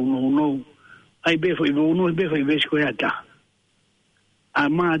au ki tau no. Ai befo i bono, befo i vesko e ata. A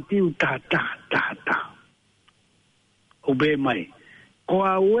maa tiu ta. O be mai. Ko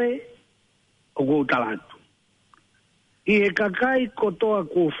aue o kou talatu. I he kakai kotoa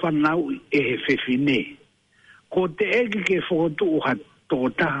ko whanau e he whewhine. Ko te eki ke whakotu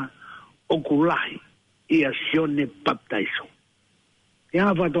tota o kulahi ia sione baptaiso.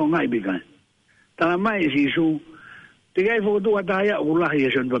 Ia whato ngai bikai. Tala mai si su, te gai whotu ataya o kulahi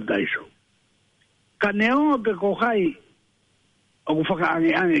ia sione baptaiso. Ka neonga pe kohai o ku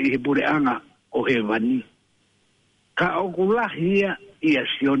whakaange i he pure anga o he wani. Ka o kulahi ia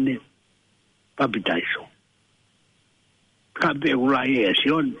sione baptaiso. Ka pe kulahi ia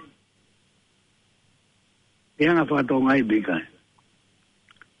sione. Ia nga whato ngai bikai.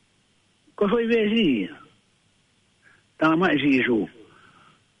 Ko foi vesi. Tala mai si su.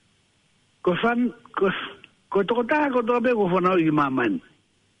 Ko toko tobe ko whanau i maman.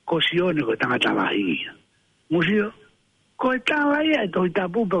 Ko sione ko tanga talahi. Musio. Ko talahi ai toi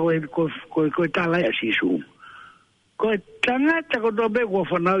tapupa ko talahi si su. Ko tangata ko tobe ko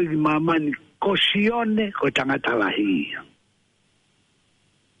whanau i maman. Ko sione ko tanga talahi.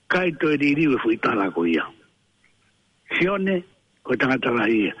 Kai toi ririwe fui tala ko ia. Sione ko tangata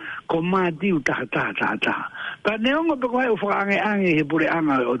lahi, ko mati utaha. Pa neongo pe koe ufa ange he pure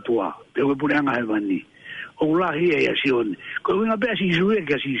anga o tua, pe koe pure anga he wani. O lahi e a sione. Ko winga pe a sisu e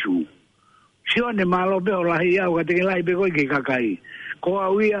ka sisu. Sione malo pe o lahi au ka teke lahi pe koe ke kakai. Ko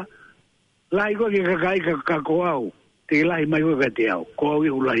au ia, lahi koe ke kakai ka ko au. Teke lahi mai koe ka te au. Ko au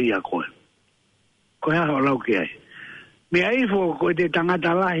ia u lahi a koe. Koe haha o lau ke ai. Me aifo koe te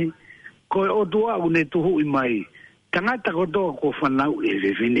tangata lahi, koe o tua u ne tuhu i mai. Tangata ko toa ko whanau e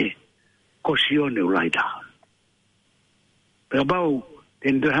rewhine, ko sione ulai taha. Pea bau,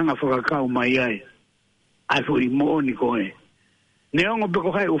 tento hanga whakakau mai ai, ai fu i mooni koe. Neongo pe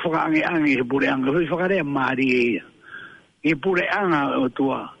ko hai u whakaange he pure anga, hui whakarea maari e ia. E pure anga o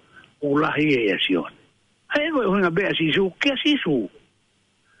tua, ulahi e a sione. Hai koe hunga bea sisu, kia sisu.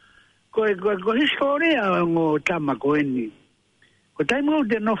 Ko historia ngo tama koe ni. Ko taimu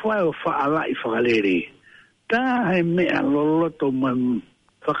te no whae o whaala i whakalere. Ta he mea loloto man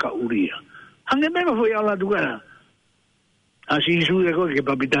whakauria. Hange mea fwoi ala tukara. A si isu e koe ke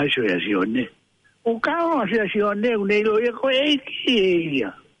papitaiso e a sione. O kao a si a sione, uneilo e koe eiki e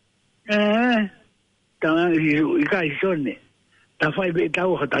ia. Ta si isu i kai sione. Ta whai pe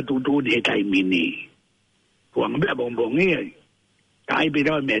tau ha tatutuni he taimini. Puang mea bongbongi ai. Ta ai pe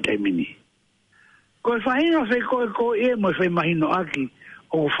tau mea taimini. Koe whahinga whai koe e mo whai mahino aki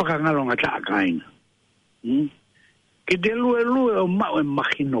o whakangalonga ta akaina. Ke te lue o mau e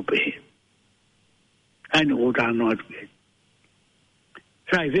mahino pehe. Aino o tāno atu ke.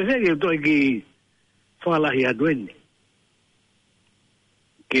 Sai, whewhege toi ki whalahi adueni.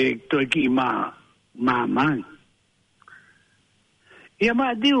 Ke toi ki maang. Ia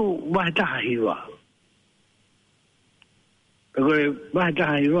maa diu wahitaha hiwa. Pekoe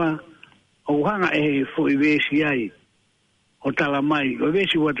wahitaha hiwa, o hanga e fwoi wesi ai, o tala mai, o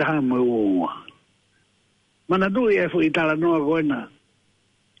wesi wataha mo uoa. Mana tu ia fu itala noa koena.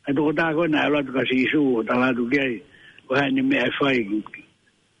 Ai toko tā koena e latu ka si isu o tala tu kei. Ko hai ni mea e whai.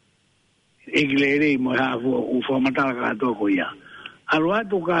 Eki le rei mo haa u whamatala ka atoa ko ia. Alu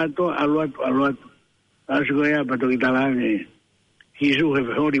atu ka atoa, alu atu. Asu ko ia pato ki tala ange. Isu he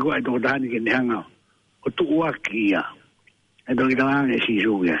hori ko ai toko tahani ke nehanga. O tu uaki ia. Ai toko ki tala ange si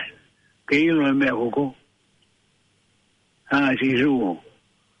isu kia. Ke ilo e mea koko. Si isu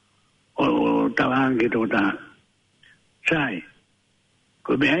o tawangi to ta sai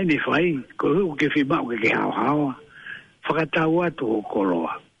ko me ai ni fai ko hu ke fi ba ke hao whakataua to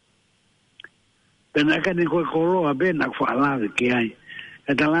koloa pena ka ni ko koloa bena fa la ke ai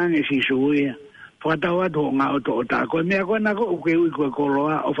ka talangi si suia whakataua to nga o to ta ko me ko na ko ke u ko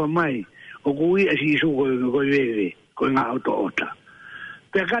koloa o fa mai o ku i si su ko veve ko nga o to ta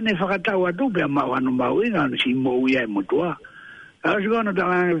pe ka ni whakataua to be ma wanu ma u nga si mo ia mo toa. Aos kono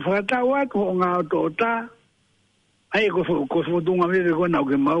talangi whakataua ko ngā o tōta. Ai ko whotunga mewe kona o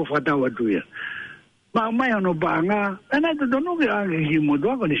ke mau whakataua tuia. Mau mai ano pāngā. Ana te tono ke ange ki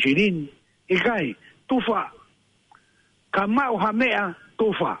motua ko ni sirin. I kai, tufa. Ka mau hamea,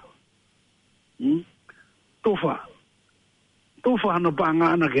 tufa. Tufa. Tufa ano pāngā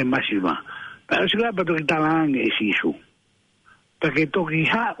ana ke masiwa. Aos kono pato ki talangi e sisu. Ta ke toki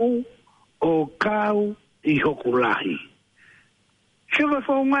hau o kau I hokulahi. Sila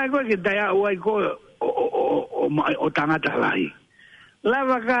whaungai koe ke taia uai koe o tangata lahi.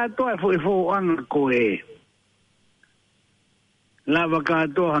 Lava kātoa e whauanga koe. Lava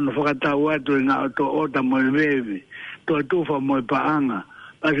kātoa hano whakatau atu I ngā o tō ota moe wewe. Tō tuwha moe paanga.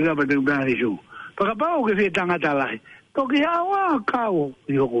 Pasi kapa te upahi su. Pakapau ke whia tangata lahi. Toki hawa kau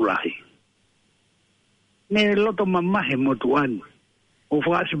I hokulahi. Ne loto mamahe motu anu. O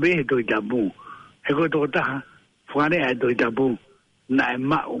whaasibehe toi tabu. He koe tō taha. Wharea toi tabu. Na e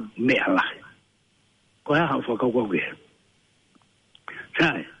mau mea lahi. Ko haha whakaukau ke.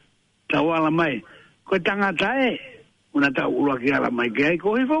 Sai. Tawala mai. Ko tangata una ta ula ki ala mai ke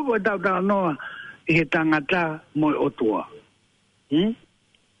ko i fo ko ta no I tangata mo otua.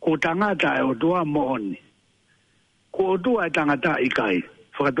 Ko tangata e otua mo oni. Ko otua e tangata I kai.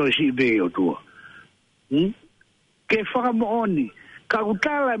 Whakatoi si be otua. Ke whaka mo oni. Ka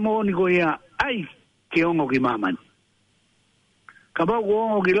utala mo oni ko ia ai ke ongo ki mamani. Ka pau ko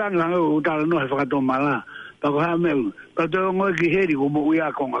ongo ki langa utala no he whakatoi mala. Pako ha meu. Pau te ongo ki heri ko mo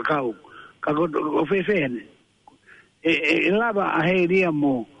uia konga kau. Ka ko whewhene. E lava a heria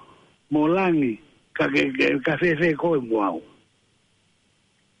mo langi ka whewhe koe mo au.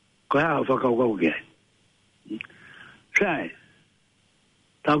 Ko hea whakau kia. Sai.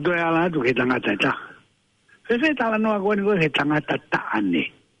 Tau toi ala atu ke tangata ta. Whewhe tala noa koe ni koe ke tangata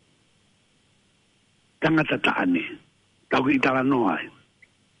taane. Tangata taane. Tau ki tala noa.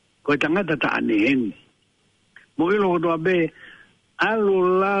 Koe tangata taane heni. Mo ilo kotoa be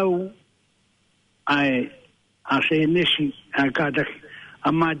alu lau ai a se nesi a kātaki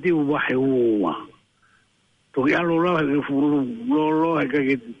a mātiu wahe ua. Toki alo lau he furu lolo he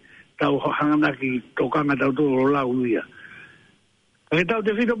kake tau hanganaki tokanga tau tō lau uia. Kake tau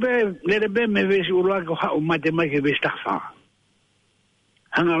te whito be, lere be me vesi urua ko hao mate mai ke vesi tawha.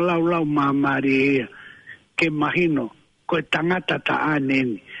 Hanga lau mamari ea ke mahino koe tangata ta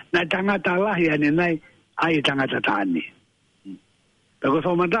aneni. Nai tangata lahi ane nai ai tangata ta ane. Tako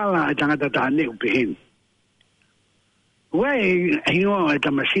whamatala ai tangata ta ane upeheni. Wai hingoa e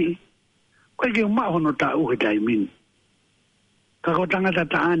tamasi, koe ki umā hono tā uhe tai mini. Ka ko tangata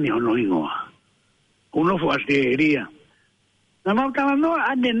taani hono hingoa. Unofo ase e ria. Na mau tala noa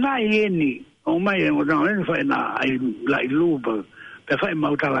ane nai eni, o mai e ngotanga, eni whae na ai lai lupa, pe whae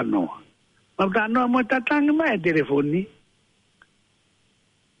mau tala noa. Mau tala noa mo tatangi mai e telefoni.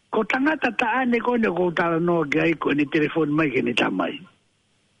 Ko tangata taani kone ko tala noa ki ai ko ni telefoni mai ke ni tamai.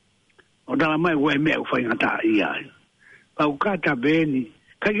 O tala mai wai mea ufai ngata ia ai. Pau kata beni,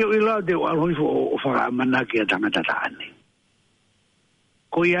 kaki o ilau te walhoifo o Faka'amanaki a tangata taane.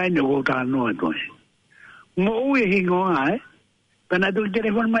 Ko ia ene o tā noa toi. Mo ue hingoa Pena tu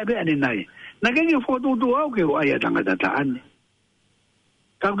telefon mai be ane nai. Na kengi foto tu au ke o ai a tangata taane.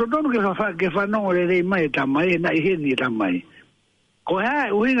 Ka totonu ke whanongo le rei mai tamai, na iheni tamai. Ko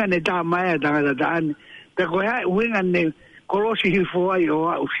hea uhinga ne tamai a tangata taane. Pe ko hea uhinga ne kolosi hifo ai o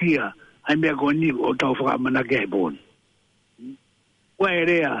a usia, ai mea koni o tau Faka'amanaki he bon. Wai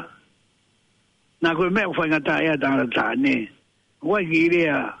rea, na koe mea whaingata ea tangata taane, wai ki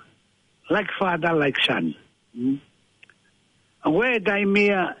rea, like father, like son. Wai tai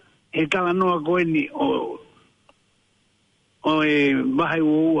mea, he tala noa koe ni o e mahai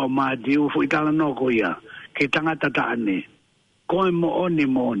ua maati, ufo i tala noa koe ia, ke tangata taane, koe mo oni.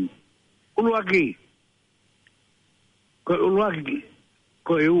 Uluaki,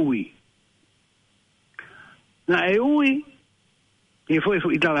 koe ui. Na e ui, I foi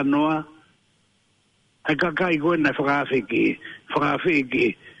itala noa ai kakai koe na whakawhiki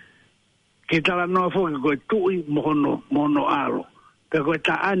ke tala noa foi koe tui mono alo pe koe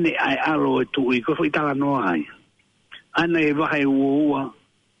ta ane ai alo e tui koe foi itala noa ai ana e wahe ua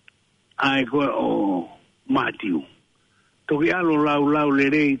ai koe o matiu toki alo lau le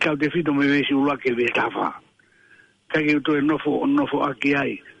rei tau te whito me vesi ula ke vestafa kake uto e nofo aki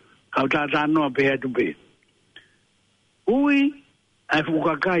ai kau tā noa pe atu pe ui ai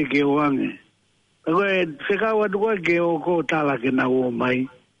fukakai ke o ange. Koe whekau atu koe ke o ko tala ke na o mai.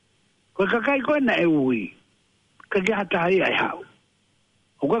 Koe kakai koe na e ui. Ka ke hatahai ai hau.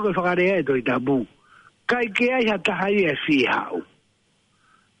 O koe whakarea e toi tabu. Kai ke ai hatahai e fi hau.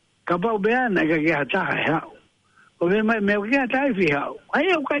 Ka pau beana ka ke hatahai hau. O me o ke hatahai fi hau.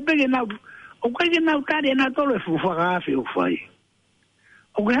 Ai o kai peke nau. O kai ke nau tari e na tolo e whakaafi o whai.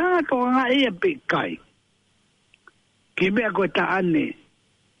 O ke hanga toa ngā e pe kai. Ke mea koe ta ane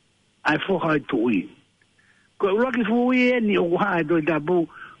ai whoka i tui. Koe ulaki fui e ni o kuhaa e toi tabu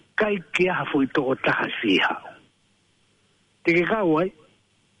kai ke aha fui toko taha si hao. Te ke kau ai?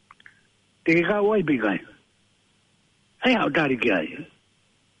 Te ke kau ai pikai? Ai hao tari ki ai.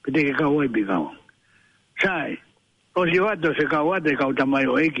 Te ke kau ai pikau. Sai, o si wato se kau ate kau tamai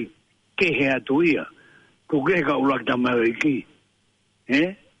o eki. Ke he atu ia. Ko ke kau ulaki tamai o eki.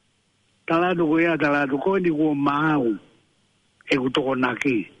 Talatu ko ia talatu ko ni ko mau. E kutoko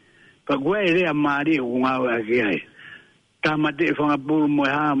naki. Pa kua e rea maari e kungawe aki ai. Tamate e whangapuru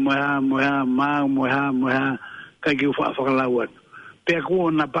moeha, kai ki whakalauat. Pea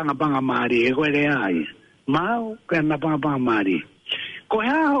kua na panga maari e koe rea ai. Mau, kai na panga maari. Ko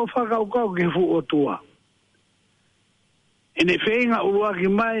hea ho whakaukau ki fu o tua. E ne whenga urua ki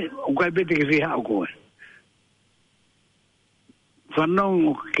mai, o kai pete ki whiha o koe.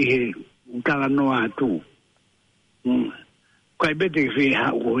 whanongo ki tala noa atu. Kai bete ki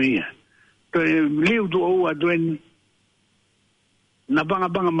hau ia. Toi liu tu oua tuen na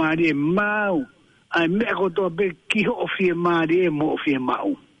banga maari e mau ai mea kotoa pe ki ho ofie maari e mo ofie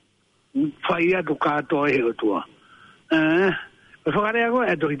mau. Whai atu katoa e o tua. Whakarea koe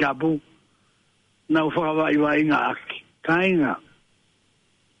e tohi tapu na whakawai ngā aki. Kainga.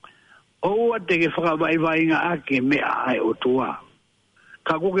 Oua te ke whakawai ngā aki mea ai o tua.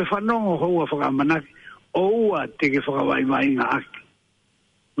 Ka koke whanongo houa Faka'amanaki. Oua te ke whakawai ngā aki.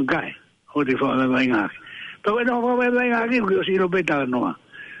 Kai, ho te whakawai ngā aki. Pau e no whakawai ngā aki ki o siro petala noa.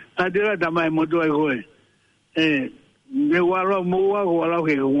 A te rata mai motua e koe. Me walo mua ko walo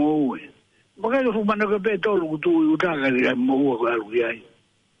ke ngou e. Maka ke fumana ke pe tolu kutu i utaka ki ai mua ko alu ki ai.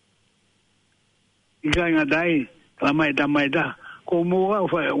 I kai ngā tai, kala mai ta, ko mua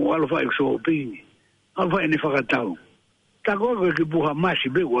walo whai kuso pini. Alu whai ni whakatau. Ta koe koe ki puha masi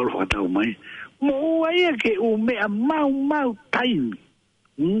be walo whakatau mai. Mua ia ke u mea mau taimi.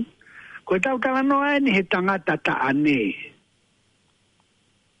 Ko tau tala noa ni he tangata ta ane.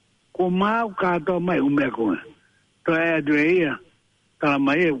 Ko mau katoa mai u mea koe. To e atu e ia, tala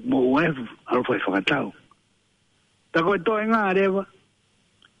mai e mo uefu, alu whai whakatau. Ta koe toi ngā rewa,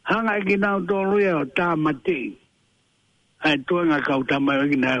 hanga e ki nau tōru e o tā mati. Ai toi ngā kau tā mai o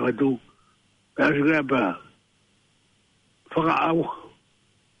ki nai watu. Asu kea pa, whakaau.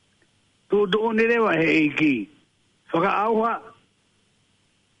 Tu oni rewa he eiki. Whakaau ha,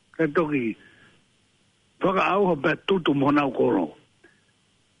 ka toki. Whakaau ha pa tutu mona o koro.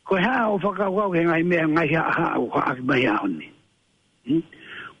 Ko ha o whakawau he ngai mea ngai ha o ka aki mai aoni.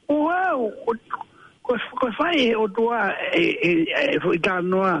 Wow, ko whai he o tua e whaita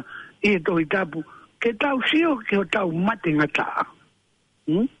noa i he tohi tapu. Ke tau sio ke o tau mate ngata.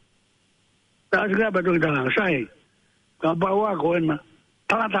 Ta ati kapa tohi tala sai. Ka paua ko ena.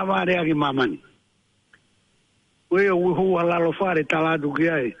 Talata wāre aki mamani. Ue o hua lalo whare talatu ki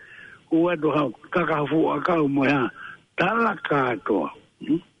ai. Ue to hau kakafu a kau mo ha. Tala katoa.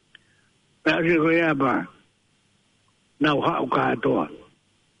 Pēsi ko ia pa, nau hau katoa.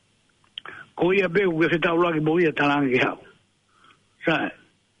 Ko ia peku ke whetau laki po ia talangi hau. Sae,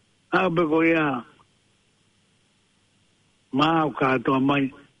 hau pe ko ia mau katoa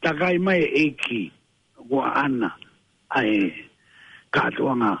mai, takai mai eiki, kua ana, ai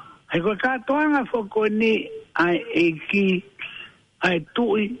katoa ngā. Hei koe katoa ngā whoko ni ai eiki, ai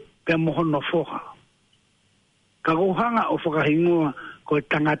tui pe mohono whoha. Ka kohanga o whakahingua, ko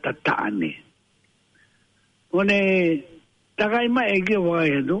tangata taane. One takai mai e kia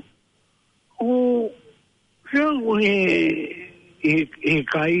wai atu. O whio he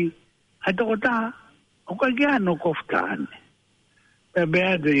kai a toko taha. O kai kia no koftaane. Pe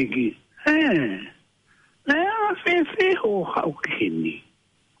bea te iki. Na anga whewhe ho hau kini.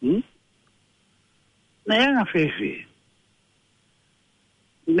 Na anga whewhe.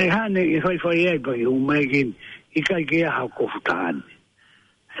 Ne hane i whai ai pa i umai kini. I kai kia hau koftaane.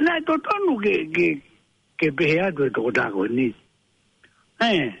 Nā tō tonu ke pehe atu e toko tāko ni.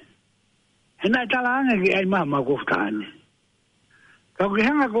 Nā tala anga ke ai mama koftaane. Kau ke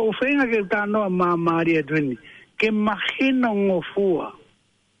hanga ko uwhenga ke tānoa māmaari atu ni. Ke mahino ngofua.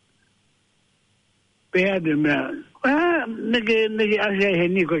 Pehe atu mea. Neke asia he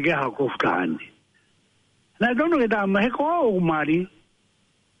ni ko ke hao koftaane. Nā tonu ke tāma he koa o kumari.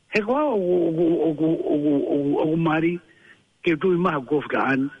 He koa o kumari. Ke tui maha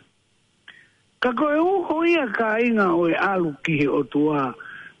koftaan. Ka koe uho ia ka inga o e alu ki he o tua,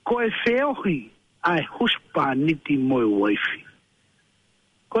 koe whiohi ai huspa niti moe waifi.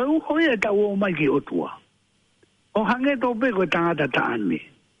 Koe uho ia ta uo mai ki o tua. O hange tope koe tangata taane.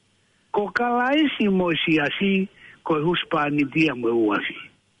 Ko kalaisi moe siasi, koe huspa niti a moe waifi.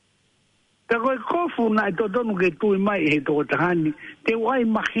 Ka koe kofu na e totonu ke tui mai he toko tahani, te wai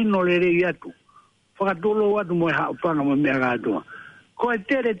mahino le rei atu. Whakatolo watu moe haupanga mo mea kātua. Koe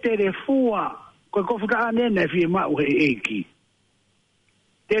tere fua, koe kofuta anene fie mau he eiki.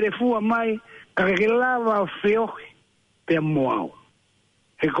 Tere fua mai, kakeke lava whiohi pe moau.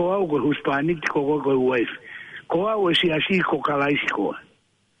 He ko au koe huspaniti ko koe uaifi. Ko au e siasi ko kalaisi koe.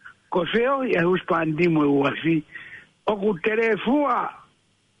 Ko whiohi e huspaniti mo uaifi. Oku tere fua,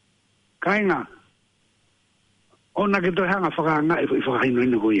 kainga. Ona ke toi hanga whakaanga i whakahino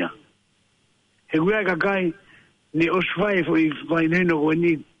ina koia. He guai kakai, ni oswai fo i whaineno koe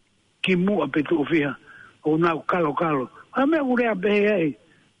ni ki mua petu o whiha, o nau kalo. A mea kurea pehe ai,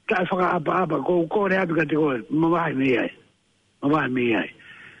 tae whaka apa, ko kore atu ka te koe, mawahi me ai.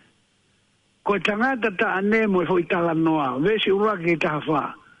 Ko tangata ta ane mo fo i tala noa, vesi uraki i taha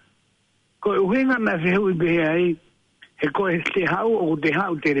wha. Ko uhinga na whihu i pehe ai, He ko te hau o te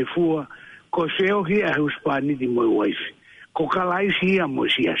hau te refua, ko seo hi a huspani di mo waifi. Ko kalai si a mo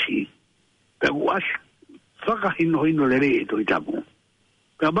si asi. Pe uas, whakahino hino le rei to i tapu.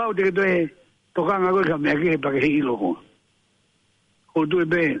 Pe abau te toe, tokanga koe ka mea ke he pake he ilo ko. Ko tue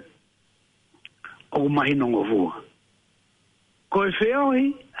be, o mahino ngofua. Ko e seo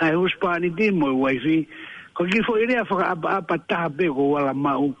hi a huspani di mo waifi, ko ki fo irea whakaapa taha pe ko wala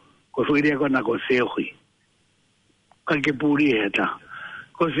mau, ko fo irea kona ko seo hi. Ka ke puri e ta.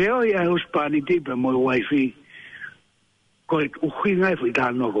 Ko seo ia huspani tipe mo waifi. Ko uhinga e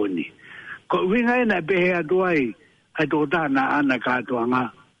fuita no koni. Ko uhinga e na pehe atuai ai tō tāna ana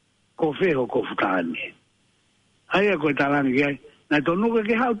kātuanga ko wheho ko futani. Aia ko tarangi ai. Na tō nuka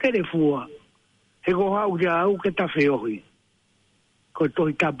ke hau tere fua. He ko hau ke au ke ta wheohi. Ko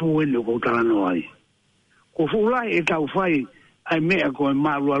tohi tapu enu ko tarano ai. Ko fulai e tau whai ai mea ko e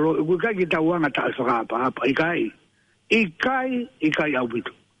marua lo. Ko kai ki tau anga ta whakapa apa. Ikai au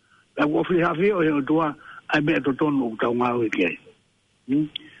bitu. La ko fi hafi o he tua ai me to tonu tau ngau ke.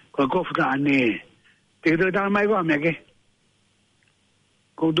 Ko ko futa ane. Te do ta mai ko me ke.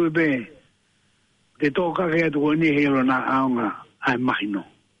 Ko do be. Te to ka ke to ni he lo na aunga ai mahino.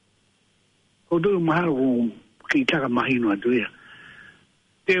 Ko do mahalo ki ta ka mahino atu ia.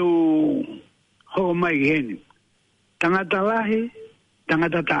 Te o ho mai hen. Tangata lahi,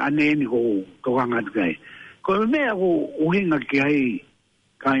 tangata ta ane ni ko to kanga kai. Ko mea ko uhinga ki ai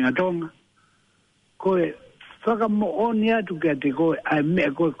ka inga tonga. Ko e whakamo oni atu ki ate ko ai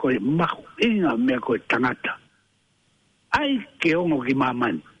mea ko e mahu inga mea ko e tangata. Ai ke ongo ki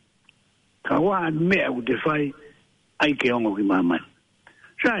mamani. Ka waa mea ku te whai, ai ke ongo ki mamani.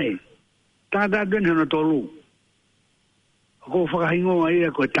 Sai, tangata duen hana tolu. Ko whakahingo ai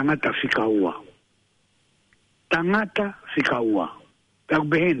ko e tangata whikaua. Tangata whikaua. Pēku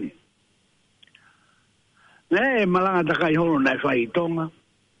beheni. Ne malanga takai holo nai whai tonga.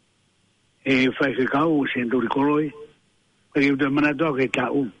 E whai whikau senturi koloi. Pēki uta manatoa ke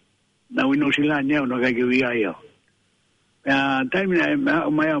tau. Na wino sila niau na kai ki wia iau. Taimi na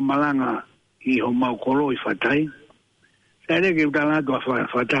mai au malanga i ho mau koloi whatai. Saere ke uta latua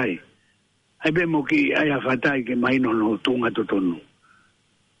whatai. Ai be mo ki ai a whatai ke maino no tunga totonu.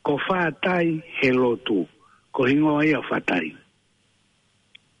 Ko whatai he lotu. Ko hingo ai a whatai.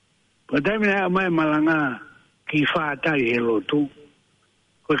 Ko taimi na mai malanga ki whātai he lotu.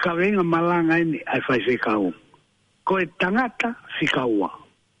 Ko ka wenga malanga ini ai whai whikau. Ko e tangata whikaua.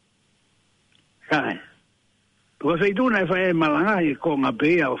 Kai. Ko whituna e whai malanga i ko ngā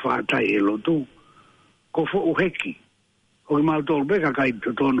pēia o whātai he lotu. Ko fo uheki. Ko ki mau tolu peka kai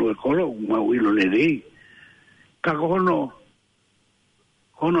tonu e kolo, mau ilo le rei. Ka ko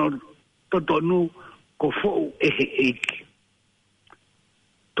hono totonu ko fo ehe eiki.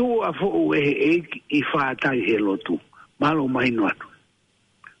 Tu a fo e i whātai he lotu. Malo mahino atu.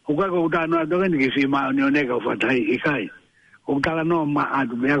 O kako utano atu kani ki si maa ni oneka o whatai i kai. O tala no ma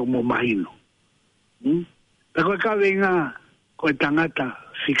atu mea ko mo mahino. Tako e kawe ngā ko e tangata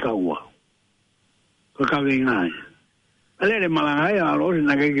whikaua. Ko e kawe ngā. Alere malangai a alori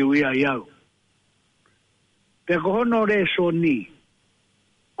na keki uia iau. Pe ko hono re soni.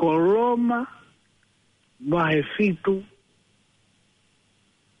 Ko Roma wahe fitu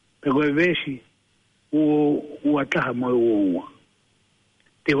pe koe vesi ua taha moe ua.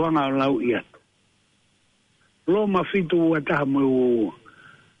 Te wanga o lau i atu. Loma fitu ua taha moe ua.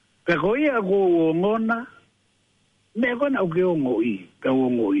 Pe koe ia ko ua ngona, me kona uke ongo i, pe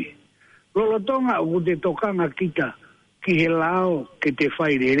ongo i. Lolo tonga uku te tokanga kita ki he lao ke te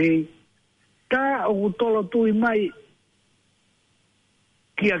whairere. Tā uku tolo tui mai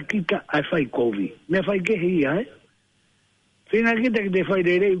ki a kita ai whai kovi. Me whai kehi ia, Whina kita ki te whai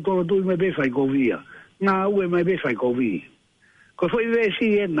rei tolo tui mai be whai kovia. Ngā ue mai be whai kovi. Ko whai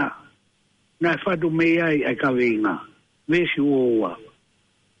vesi ena, nā whatu mei ai kawe inga. Vesi uoua.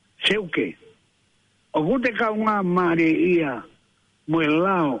 Seuke. O kute kau ngā maare ia moe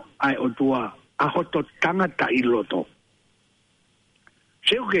lao ai o tua a hoto tangata i loto.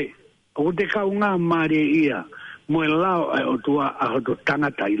 Seuke. O kute kau ngā maare ia moe lao ai o tua a hoto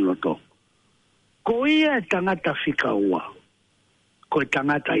tangata i loto. Ko ia tangata whikaua. Ko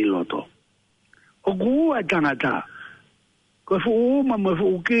tangata i loto. O kua tangata. Ko fu uma mo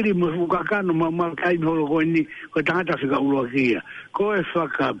fu kiri mo fu kakano ma kai holo ko ni ko tangata fika ulo kia. Ko e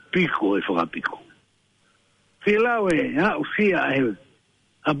whakapiko. Whilawe ha usia e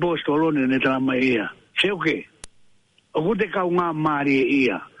apostolone ne tama ia. Seuke. O kute kau ngā maari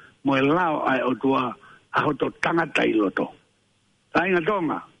ia mo e lao ai o tua a hoto tangata i loto. Tainga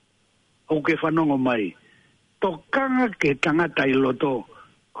tonga. O ke whanongo mai. Tokanga ke tangata i loto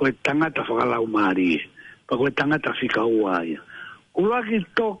ko e tangata whakalau maari. pa koe tangata whikaua ia. Ulaki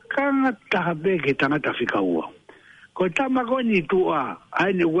tokanga tahape ke tangata whikaua. Ko tama ko ni tua,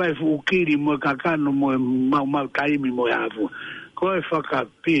 ai ni wai fukiri mo kakano mo mau taimi mo afu. Ko e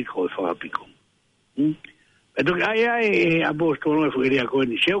whakapiko. Pero ai apostolo e fuiria ko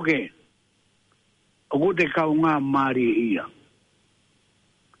ni seu ke. O ko te kaunga mari ia.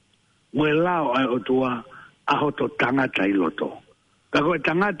 Mo lao ai o tua aho to tangata i loto. Ka ko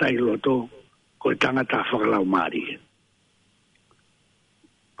tangata i loto, ko tangata whakalau mari.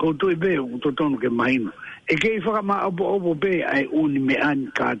 Ko tui be o to tonu ke mahino. E kei whakama opo be ai uni me ani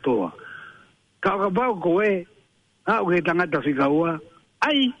katoa. Ka o ka pau ko e, o ke tangata whikaua,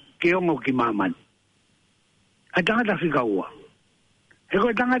 ai ke ongo ki mamani. Ai tangata whikaua. He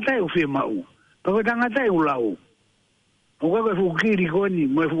koe tangata e uwhia mau. Pa koe tangata e ulau. O koe fukiri koni,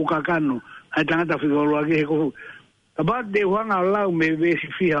 mo e fukakano, ai tangata whikaua ke he koe. Ka pau te uanga o lau me vesi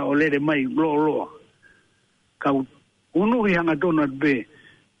whiha o lere mai loa. Ka unuhi hanga tonu at be,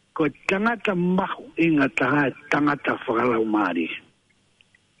 ko tangata mahu inga taha tangata whakalau maari.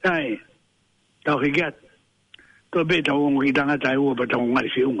 Ai, tau higat, to be tau ongo ki tangata e ua pa tau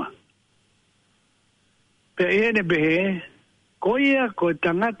ngari whiunga. Pe ene behe, ko ia ko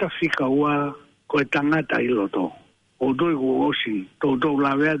tangata whikaua, ko tangata iloto. O doi ko osi, tau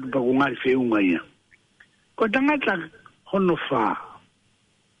lawea pa ko ngari whiunga ia. Ko tangata hono wha,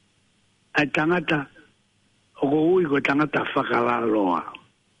 ai tangata, o ko ui ko tangata whakalaloa.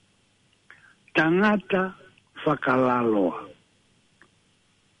 Tangata whakalaloa.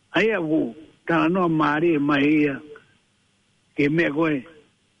 Ai awu, tana noa maari e mai ia, ke mea koe,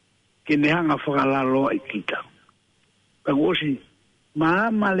 ke nehanga whakalaloa i kita. Pako osi,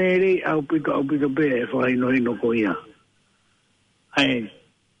 maama lere au pito pe e whakaino ko ia. Ai,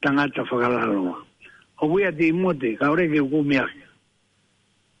 tangata whakalaloa. O wea te imote, ka ore ke ukumiaki.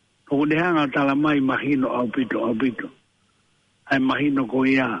 O nehanga tala mai mahino au pito. Ai mahino ko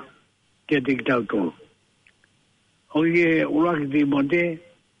ia, ke te kitau tō. O ke ulaki te imote,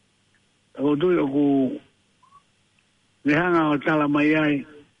 o tui o ku nehanga o tala mai ai,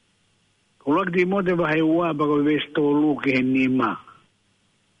 ulaki te imote wahe ua bako vestolu ke he nima.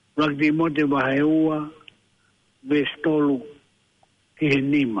 Ulaki te imote wahe ua vestolu ke he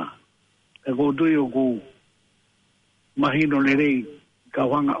nima. E ko tui o ku mahino lerei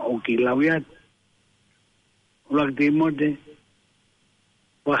kawanga o ki lauiat. Ulaki te imote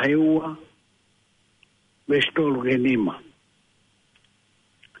wahe ua vestolu ke nima.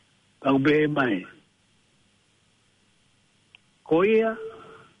 Pau behe mai. Ko ia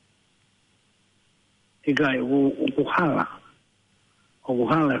i kai o kuhala. O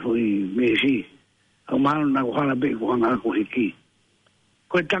kuhala fui mesi. Au mahalo na kuhala be kuhanga aku hiki.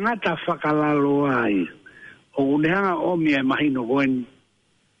 Ko tangata whakalaloa ai. O unehanga omi ai mahino koen.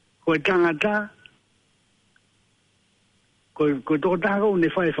 Ko tangata ko toko taka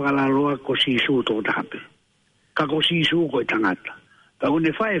une whai whakalaloa ko sisu toko tape. Ka ko sisu ko tangata. Ka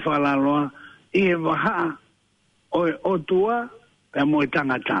une whai whakalaloa i he waha o tua pe mo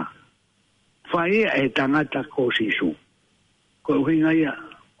tangata. Whai e tangata ko sisu. Ko uhinga ia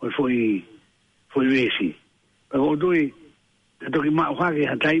o foi wesi. Pa ko tui te toki maa whake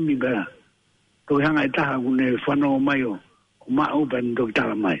ha taimi bera. Toki hanga e taha kune whanau mai o maa upen toki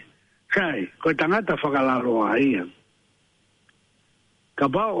tala mai. Sai, ko tangata whakalaloa ia. Ka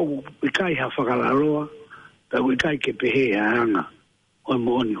pao o ikai ha whakalaloa, ka ikai ke pehe a hanga o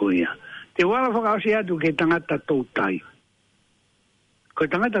mooni ko ia. Te wala whakaosi atu ke tangata tautai. Ko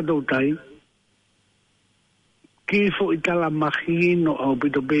tangata tautai, ki fo itala mahino au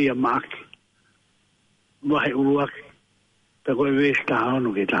pito beia maaki. Wahe uruaki. Ta koe vesta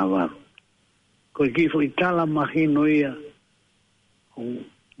haono ke tawaru. Koe ki fo itala mahino ia,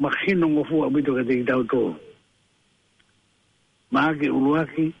 mahino ngofu au pito ke te kitau tō. Maaki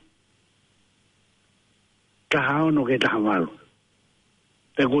uruaki, ta haono ke tawaru.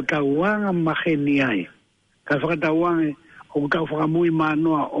 Te ko tauanga maheni ai. Ka whakatauange, o tau whakamui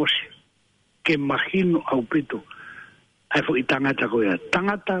manoa osi. Ke mahino au pito. Ai fo i tangata koea.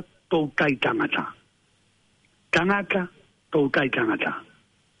 Tangata, tautai tangata. Tangata, tautai tangata.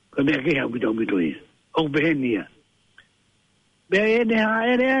 Ka mea keha au pito ia. O behenia. Bea ene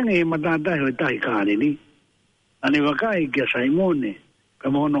haere ange matatahi o tahi kāre ni. Ane wakai kia Saimone. Ka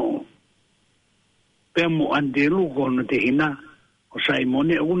mono. Pea mo antelu kono te hina. O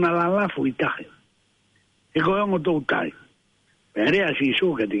Saimone una lalafu i tahi. E koe ongo tautai. Pea rea si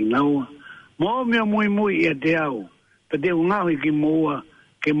soka te inaua. Mo mea mui ia te au. Pa te ungahui ki moua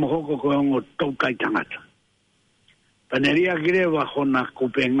ke mohoko koe ongo tautai tangata. Paneria kirewa hona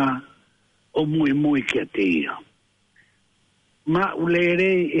kupenga o mui kia te ia. ma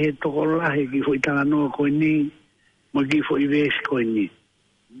ulere e tokolahe ki fo itala no ko ni mo ki fo ives ko ni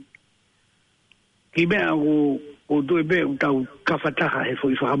ki be o do be o tau kafataha e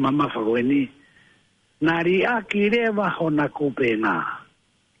fo i fa mama fa ko ni nari akireva hona kupena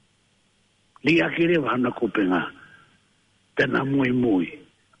li akireva hona kupena tena muy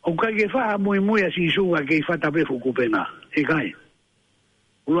o ka ke fa muy asi suga ke fa tape fu kupena e kai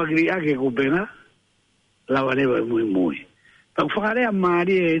ulo akiri ake kupena la valeva muy pa fare a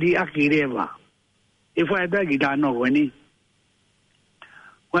mari li akireva e fa da gitano weni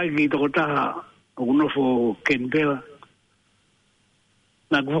wa ki to ta uno fo kenpela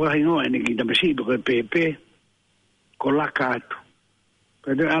na kuwaka hingoa ni ki tamasido ko pepe ko lakatu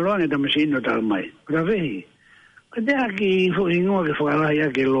pero alone tamasido tal mai pero ve kade aki fo hingoa ke fala ya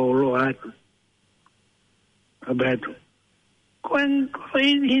ke lo atu abeto ko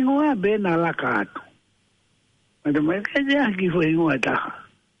hingoa be na lakatu pero mai kade aki fo hingoa ta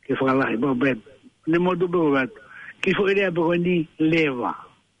ke fala ba bet ne modo be ki fo ire ba ni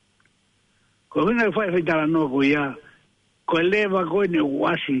leva ko vinga fa tala no ko ya ko leva ko ne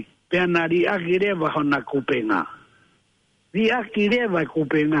wasi pe anari akireva hona kupena vi akireva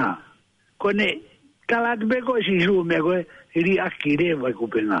kupena ko ne kala be ko si ju me ko ri akireva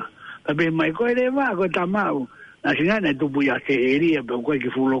kupena tabe mai ko leva ko tamau na singa tu buya ke eri be ko ki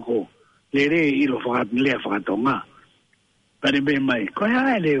fuloko lere i lo fa le fa tonga pare be mai ko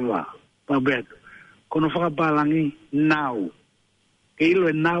ya leva pa bet ko no fa palangi now ke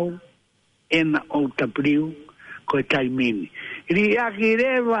ilo now en o tapriu ko taimini ri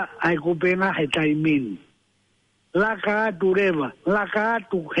akireva ai kupena he taimini la ka tureva la ka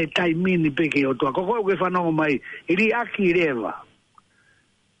tu he taimini peke o to ko ke fa no mai ri akireva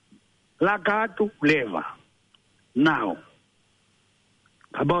la ka tu leva now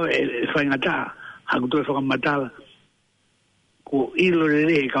abo fa ngata ha to fa matala ko ilo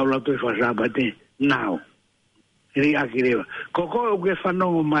le ka la to fa sabate now ri akireva ko ke fa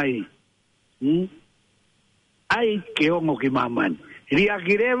no mai ai ke ongo ki maman ri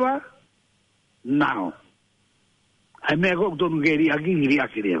akireva now ai me ko to ngeri aki ri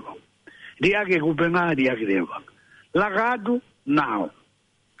akireva ri ake kupena ri akireva la gadu now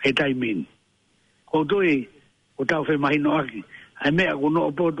e taimin ko doi o tau fe mai no aki ai me ko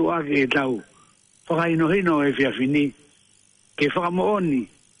no poto aki e tau fa ino hino e fia fini ke fa mo oni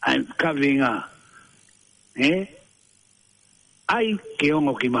ai ka vinga ai ke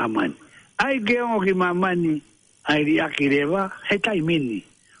ongo ki maman ai ke ongo ki mamani ai ri akireva he taimini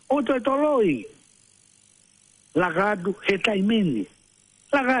o to toloi lagadu he taimini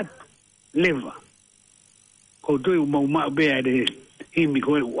lagadu leva ko to mo ma be ai imi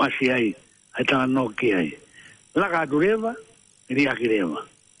ko wasi ai ata no ki ai lagadu leva ri akireva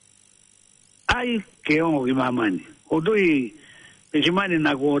ai ke ongo ki mamani o to i pesimani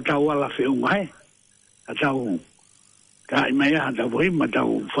na ko tawala fe un ai ata un ka mai ata voi mata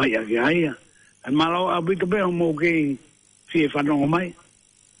u fai ake ai malo abito be mo ke si fa no mai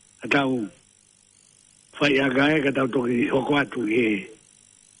atau fai aga e ka tau toki o ko atu e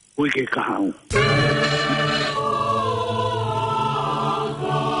ui ke kahau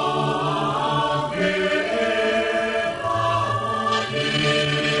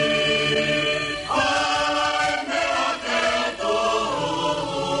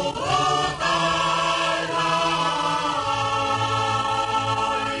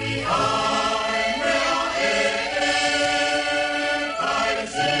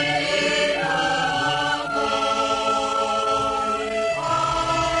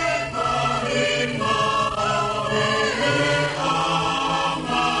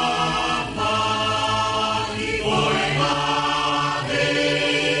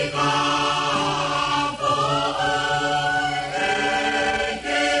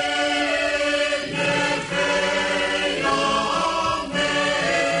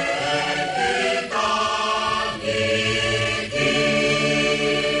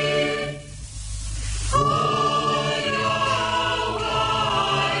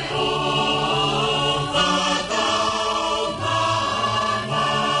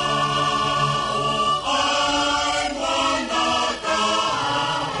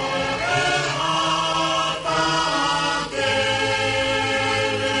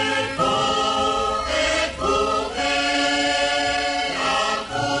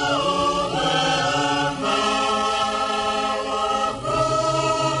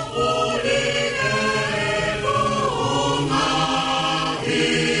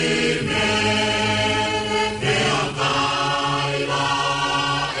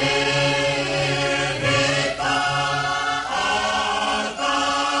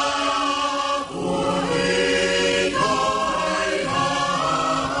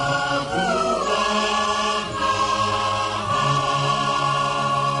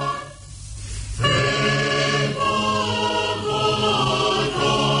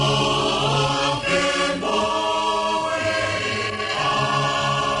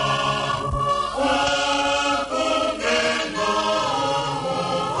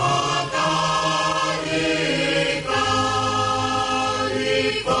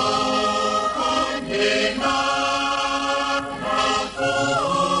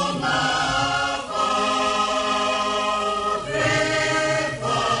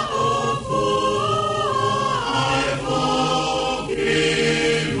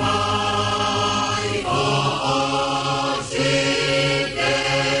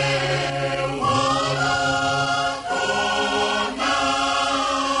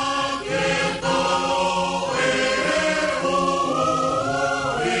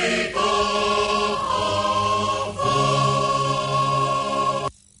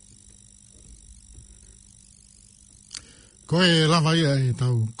Koe lava ia e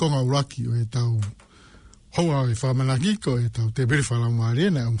tau konga uraki o e tau hoa e whamanaki ko e tau te biri whalamari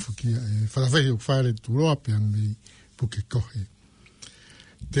na umwhukia e whalawhehi o whaere turoa pia me puke kohe.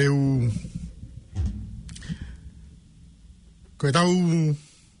 Koe tau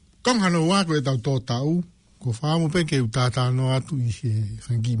konghano wā koe tau tō tau ko whaamu peke u tātāno atu i he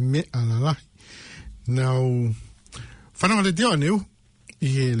whangi me alalahi. Nau whanau le teo aneu i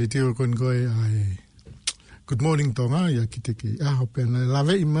he le teo koe ai good morning Tonga ia ki te ke aho pena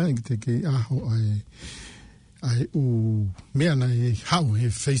lawe ima ki te ke aho ai u mea na e hau he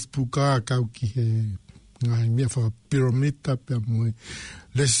Facebook a kau ki he ngai mea wha piramita pia mo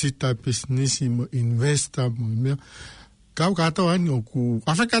lesita businessi mo investa mo mea kau kato ani o ku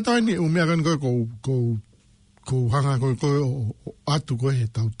awha kato ani u mea kan ko hanga ko atu ko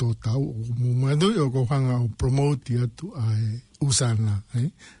he tau tō tau o mo madui o ko hanga o promote atu ai usana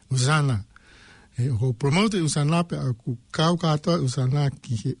usana ko promote usana pe aku kau katoa usana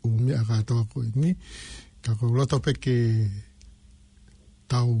ki he umea katoa ko ni ka ko loto pe ke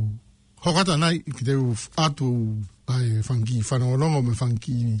tau hokata nai ki te atu ai whangi whanonongo me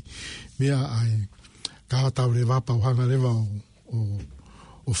whangi mea ai Kahoa Tauleva pa uhanga lewa o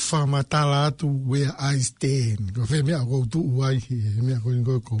whamatala atu where I stand ko whe mea ko tu uai he mea ko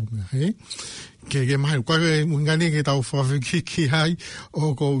ingo ko mea he ke mahi koe ngani ke tau whawhiki ki hai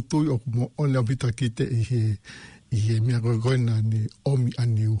o ko tui o mo ole o pita ki te i he mea koe na ne omi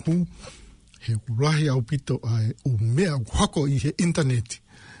ani uhu he urahi au pito ai u mea hako i he internet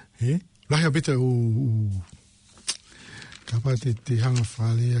he rahi au pito kapate te hanga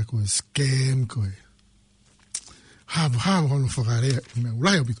whalea koe scam koe hawa hono whakarea mea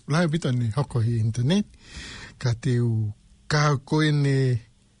urahi au pito ne hako i internet ka te ka koe ne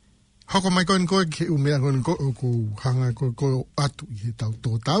hoko mai koe ke umea ko hanga ko atu i he tau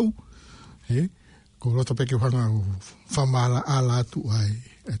tō tau he ko roto peke hanga o whamala ala atu ai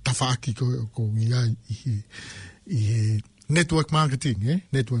tawhaaki ko iai i he network marketing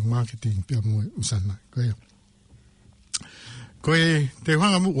network marketing pia moe usana koe te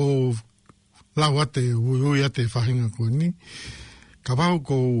hanga mu o lau ate ui ate whahinga ko ni ka wau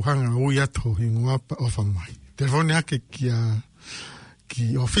ko hanga ui ato hingoa o whamai telefone hake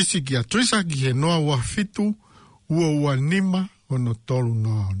ki ofisi ki a Trisa ki he noa ua fitu ua nima ono tolu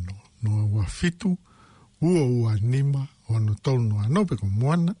noa ono. Noa ua fitu ua nima ono tolu noa ono peko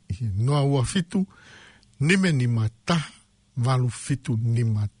moana i he noa ua fitu nime nima taha walu fitu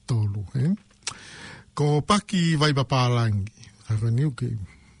nima tolu. Ko paki vai papalangi. Kako niu ke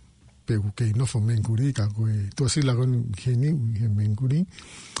pegu ke inofo menguri kako e tuasila koni he niu he menguri.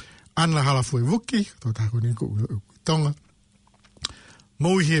 Ana halafu e wuki to tako ni ko Tonga.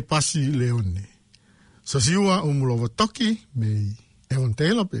 Moi he pasi leone. So siua umulowa toki me Ewan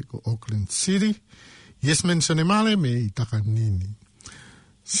Taylor pe ko Auckland City. Yes men sone male me i Takanini.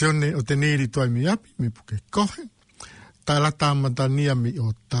 Sione o teneri toai mi api me puke kohe. Tailata matania me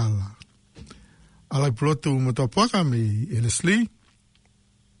o tala. Alai pulotu umotoa puaka me i Leslie.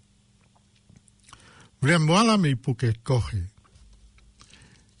 William Moala me i puke kohe.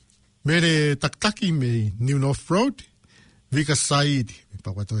 Mere taktaki me i New North Road. Vika Saidi, me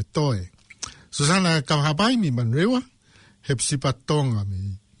pakwatoe toe. Susana Kawahapai mi Manrewa, Hepsipa Tonga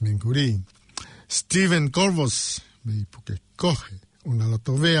mi Menguri. Stephen Corvos mi Puke Kohe, Una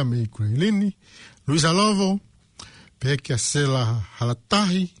Lotovea mi Kureilini. Luisa Lovo, Pekia Sela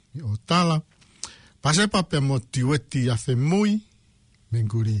Halatahi mi Otala. Pasepa pe mo Tiweti Afemui,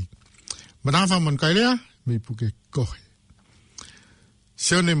 Menguri. Manafa Monkailea mi Puke Kohe.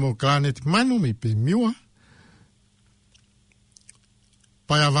 Sione mo Planet Manu mi Pe Miwa.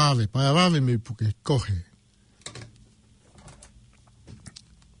 Paiavave me puke kohe.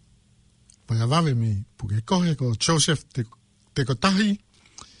 Paiavave me puke kohe ko Joseph te kotahi.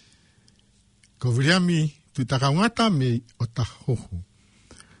 Ko Viriami tu takaungata me o tahohu.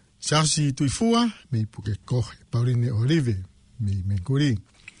 Siasi tuifua me puke kohe. Pauline Olive me Menguri.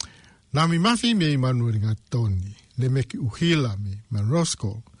 Nami Mafi me Manuel Ngatoni. Le meki uhila me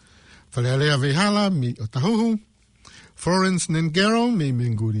Manrosco. Falealea vehala me o tahohu. Florence Nengero me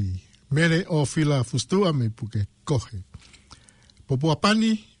Menguri. Mere o fila fustua me puke kohe.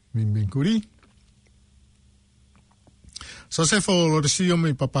 Popuapani me Menguri. Sosefo loresio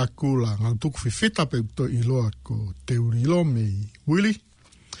me papakula. Ngal tuku fifita pe uto iloa ko teurilo me Willy.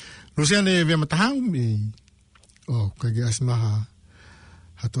 Luciane via matahau me. Kage asmaha.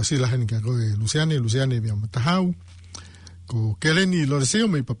 Hatuasila henika koe Luciane via matahau. Ko keleni loresio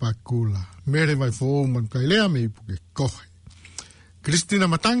me papakula. Mere vai fo man kailea me puke kohe. Kristina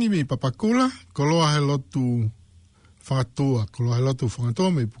Matangi me papakula. Koloa he lotu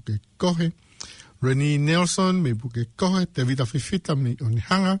whakatua. Me puke kohe. Renee Nelson me puke kohe, te vita fifita me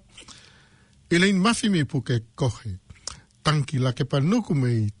onihanga. Elaine Murphy me puke kohe. Tanki la ke panuku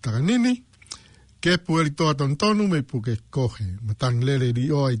me taganini. Ke pueri toa tontonu me puke kohe. Matang lele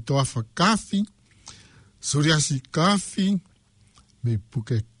ri oa I toafa kafi. Suriasi kafi me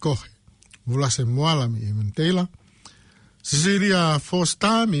puke kohe. Vulase moala me eventela. Sisiria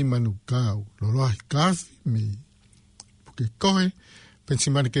Foster me manukau. Loloahi kafi me puke kohe.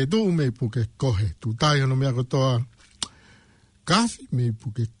 Pensimani ke tu me puke kohe. Tu tai hono mea kotoa kafi me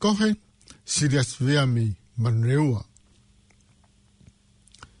puke kohe. Sirias vea me manreua.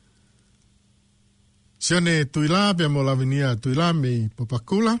 Siane tuila pia mo lavinia tuila me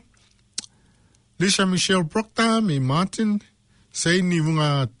papakula. Lisa Michelle Proctor me Martin. Seni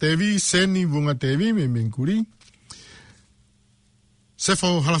vunga tevi me menkuri.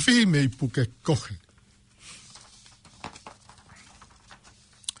 Sefo halafi me puke kohe.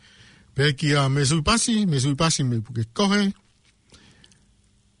 Pekia mesui pasi me puke kohe.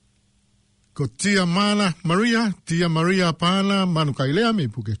 Ko tia Maria pana manukailea me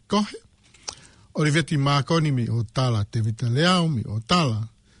puke kohe. Oliveti Makoni mi o tala, te vita leao mi o tala.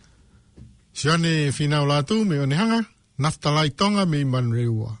 Siane finau latu mi onehanga, Naftalai Tonga mi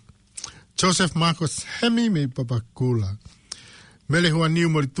manreua. Joseph Marcos Hemi mi papakula. Mele hua niu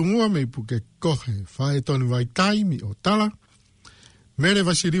moritungua mi puke kohe, fae toni vaitai mi o tala. Mele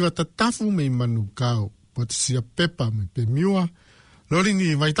vasiriva tatafu mi manukau, potisia pepa mi pemiua.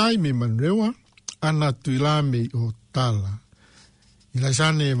 Lorini vaitai mi manreua, ana tuila mi o tala.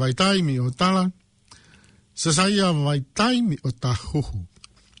 Ilaisane vaitai mi o tala. Sasaya vaitai mi o tahuhu.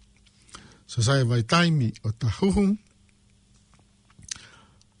 Sasaya vaitai mi o tahuhu.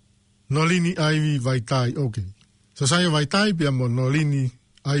 Nolini aivi vaitai, okay. Sasaya vaitai pia mo nolini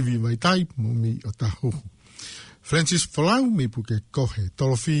aivi vaitai mo mi o tahuhu. Francis Folau mi puke kohe.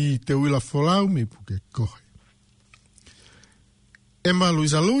 Tolofi Teuila Folau mi puke kohe. Emma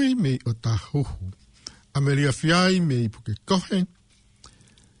Luisa Lui mi o tahuhu. Amelia Fiai mi puke kohe.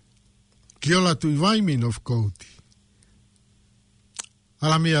 Kiola tuivai mi Novkoti.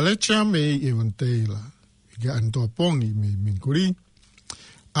 Alamia Lecha me Evantela. Ika antoa pongi me Minkuri.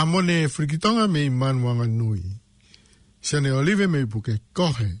 Amone Frikitonga me Manuanga Nui. Siane Olive me puke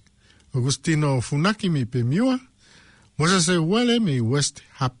kohe. Agustino Funaki me Pemiua. Mosase Wele me West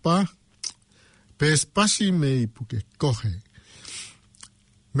Hapa. Pespasi me puke kohe.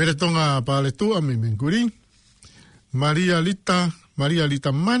 Meretonga Paletua me Minkuri. Maria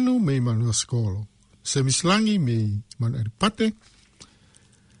Lita Manu me Manu Skolo. Semislangi me Manu Eripate.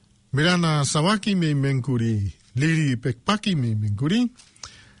 Mirana Sawaki me Menkuri. Liri Pekpaki me Menkuri.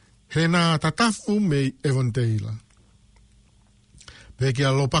 Hena Tatafu me Evonteila.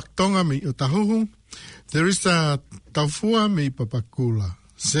 Pekia Lopak Tonga me Utahuhu. Teresa Taufua me Papakula.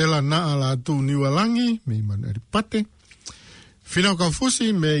 Sela Naala Tu Niwalangi me Manu Eripate. Finau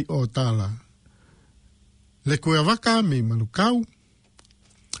Kaufusi me Otala. Le Cuevaka me Manukau.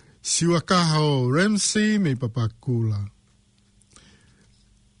 Siwakaho Ramsey me Papakula.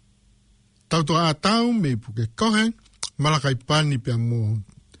 Tauto Atau me puke kohe. Malakai pani pia mo.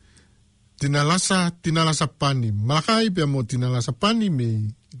 Tinalasa pani. Malakai pia mo tinalasa pani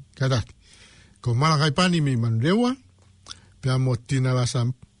me kadaki. Ko malakai pani me manrewa. Pia mo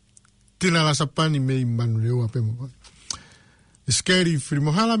tinalasa pani me manrewa pia mo. Iskeri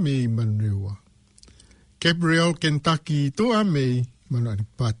Frimohala me manrewa. Gabriel Kentucky tua me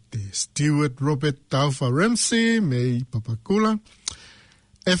manaripate. Stewart Robert Taufa Ramsey me Papakula.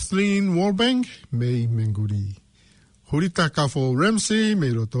 Evelyn Walbank me Menguri. Hurita Kafo Ramsey me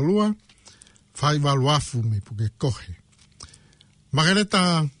Rotolua. Faivaluafu me puke kohe.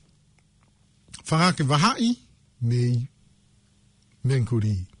 Margareta Farake Vahai me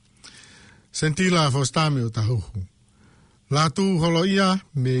Menguri. Sentila Fostame o Tahuhu. Latu Holoia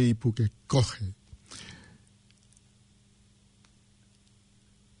me puke kohe.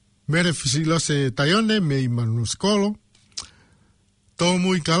 Mere Fisilose Taione me Manuskolo.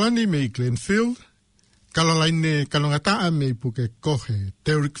 Tomui Kalani me Glenfield. Kalalaine Kalongataa me puke kohe.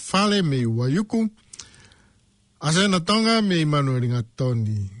 Terik Fale me Wayuku. Asena Tonga me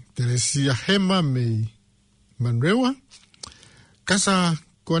Manueringatoni. Teresia Hema me Manrewa. Kasa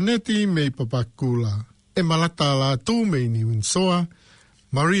Kwaneti me Papakula. Emalata la tu me Niwinsoa.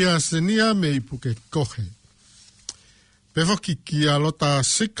 Maria Senia me puke kohe. Pefoki kia lota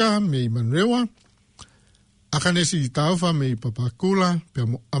sika me Manrewa. Akanesi Taufa me Papakula. Pea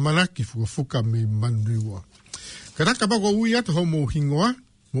mo amanaki fuka me Manrewa. Karaka pako ui atu homo hingoa.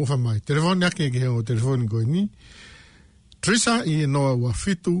 Mofa mai. Telefoni ake ke o telefoni koe ni. Trisa i noa ua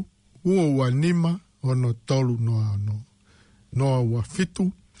fitu. Ua ua nima. Ono tolu noa no. Noa ua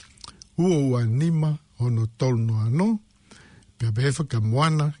fitu. ua nima ono tolu no ano, pia behefa ka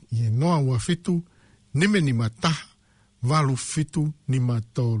moana i e noa ua fitu, nime ni mataha, valu fitu ni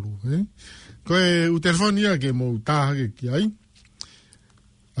matolu. Koe u telefoni ia ke mo taha ke ai,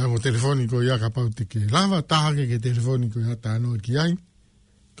 a mo telefoni ko ia kapau te ke lava taha ke telefoni ko ia tāno ki ai,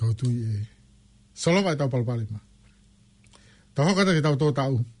 kau tui e solo vai tau palpale ma. Tau hokata ke tau tō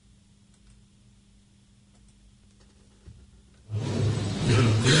tau.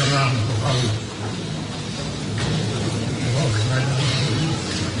 Ia rāma tō hau.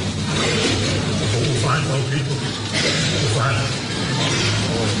 Fine, well, people. Fine.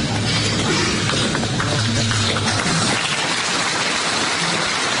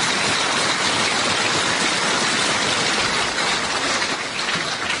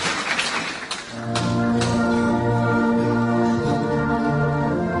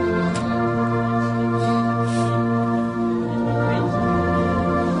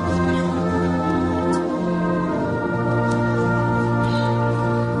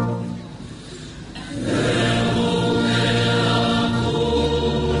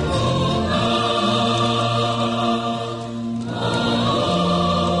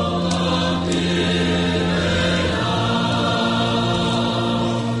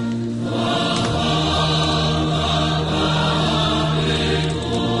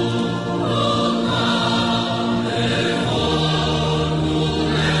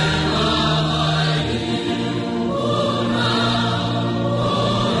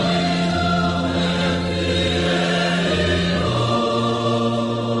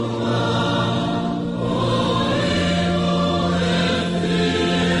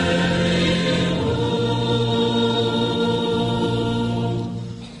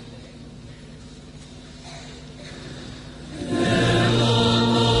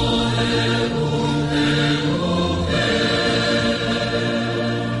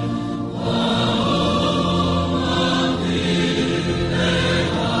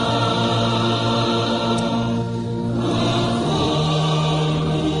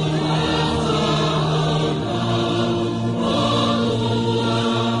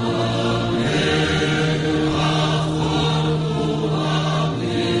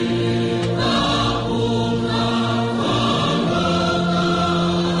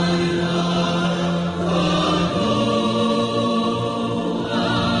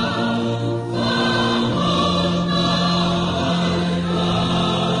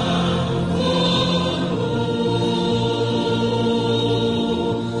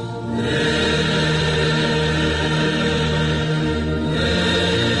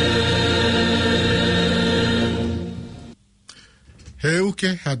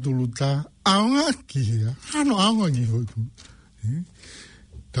 Ke hatuluta aonga ki hea. Hano aonga ki hotu.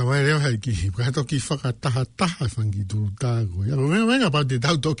 Tawai reo hai ki hea. Kato ki whakataha taha whangi tuluta koe. Wenga pau te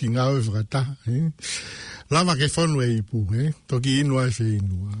tau toki ngā oi whakataha. Lama ke whonu e ipu. Toki inua e whi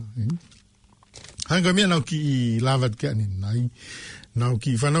inua. Hanga mea nau ki i lavat ke ane nai. Nau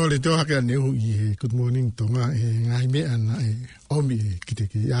ki whanau le teo hake ane hu i he good morning tonga. Ngai mea na e omi e kite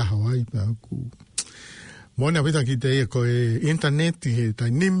ki a Hawaii pa ku. Mona wita ki te e koe internet he tai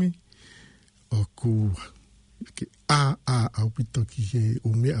nimi o ku ke au pita ki he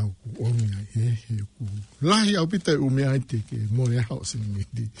umea au ku omea he ku lahi au pita umea te ke mone hao sinimi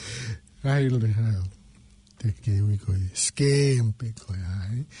di rai le hao te ke ui koe scam pe koe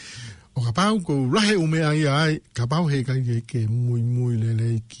ai o ka pau ko lahi umea i ai ka pau he kai ke mui mui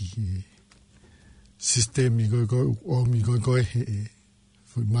lele ki he sistemi koe omi koe he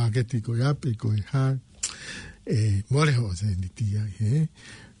fui marketi koe ape koe hai mole ho se ni tia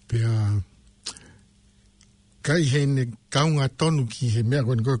pea kai hene kaunga tonu ki he mea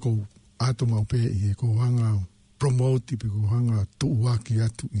ko ato mau pe i ko hanga promote pe ko hanga tuua ki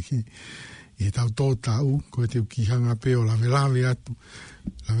atu i tau tō tau ko te ki hanga pe o lawe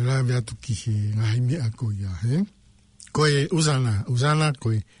atu ki he ngai mea ko ia ko e usana ko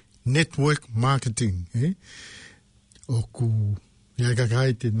e network marketing o ku ia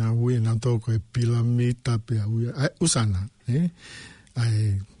kakai te nā ue nā tōko e pilamita pe a ue. Usana,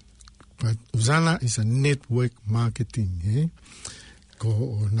 but Usana is a network marketing, Ko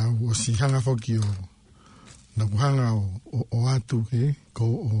nā o si hanga whoki o, nā kuhanga o atu, Ko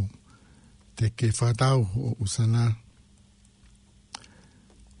o te ke whātau o Usana,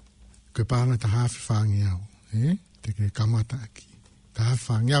 ko pāna ta hawhi whāngi au, Te ke kamata aki. Ta hawhi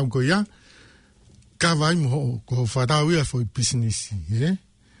whāngi au ko ia, ka vai mo ko whatau ia foi business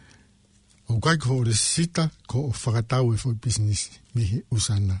o kai ko re sita ko whakatau e foi business mi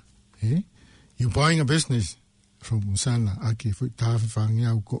Usana you buying a business from Usana aki foi tawe whangi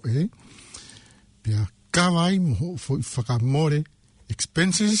au ko pia ka vai mo foi whakamore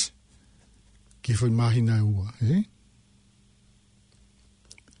expenses ki foi mahina ua,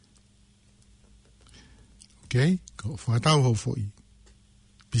 Okay, ko whātau ho foi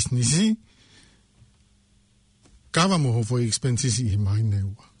businessi, kawa mo ho foi expenses I mahina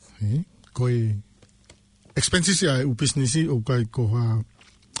ua, Koe expenses ai u businessi o kai ko ha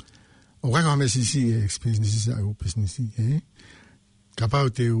o kai ka mesisi expenses ai u businessi, Ka pau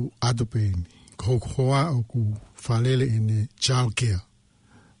te u atopeni, ko hoa o ku whalele ene childcare,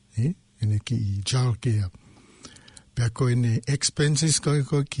 ene ki I childcare. Pea ko ene expenses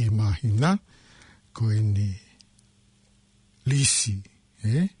ko ki mahina, ko ene lisi,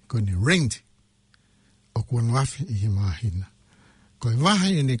 ko ene rent, o ku anuafi I mahina. Ko e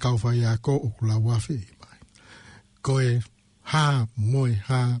wahe ene kauwhai a ko o ku la wafi I mahina. Ko e moe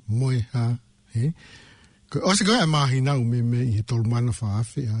ha, Ko osi koe a mahina u me I tolu mana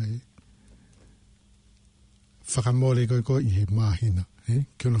whaafi a whakamore koe I he mahina.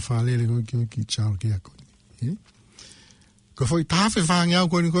 Ki ona whalele koe ki childcare koe. Ko foi tāwhi whangi au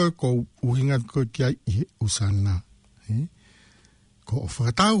koe ko uhinga koe ki ai I he usana. Ko o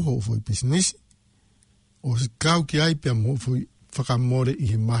whakatau ho foi business. O si kau ki ai pia mo foi whakamore I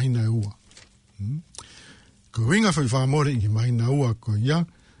he mahina ua. Ko winga foi whakamore I he mahina ua ko ia.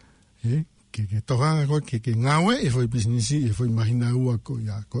 Ke tohanga koe ke ngawe e foi businessi e foi mahina ua ko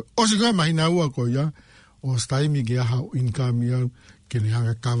ia. Ko osi koe mahina ua ko ia. O staimi ke aha o income ia ke ne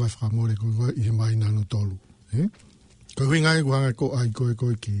hanga kawa whakamore koe I he mahina no tolu. Ko winga e kuhanga ko ai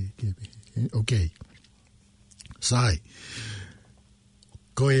koe ke okay. Sai.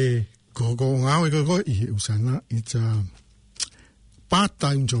 Koe ko ngawe koe I he usana it's a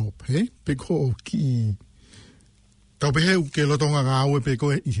part-time job, Pe ko ki tau pehe ke lotonga ngawe pe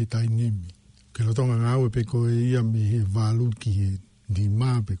koe I he tainimi. Ke lotonga ngawe pe koe ia me he valu ki he ni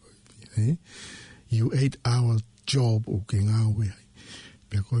maa pe koe. You 8-hour job o ke ngawe.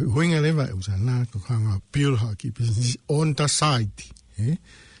 Pe koe huinga lewa e usana ko hanga build ha ki business on the side.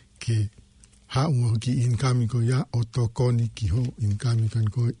 Ke ha unga ki income ko ia o tokoni ki ho income kan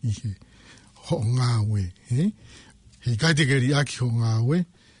koe I he ho ngawe. He kai te keri aki ho ngawe.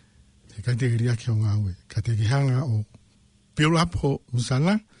 He kai te keri aki ho ngawe. Ka te ki hanga o build up ho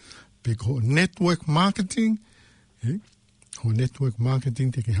usana. Pe ko network marketing. Ho network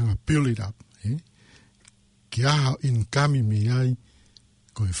marketing te ki hanga build it up. Ki aha income me ai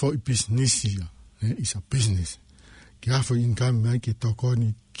ko e fo I business ia. It's a business. Ki aha fo income me ai ke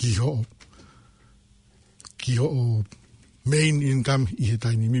tokoni ki ho main income I he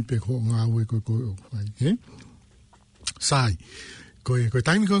taini mi pe ko ngawe koe o fai. Sai. Koe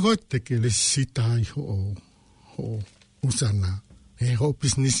taimi koe te ke le sitai ho usana. Ho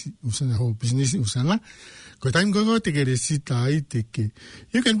business usana. Koe taimi koe te ke le sitai te ke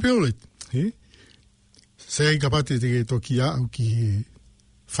you can build it. Sei kapate te ke toki au ki he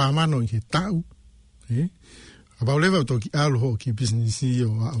whamano I he tau. Apau lewa toki alu ho ki business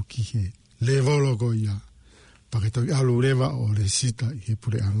o au ki he level o ko ia. Pake toki alu lewa o le sita I he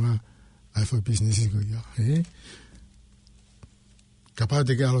pure anga ai for business ko ia.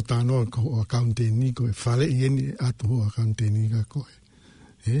 Kapate ke alo tānoa ko o accounteni ko e whale I eni atu ho accounteni ka koe.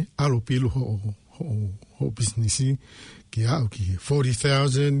 Alo pilu ho businessi ki au ki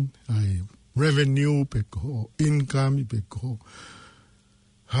 40,000 ai revenue pe ko income pe ko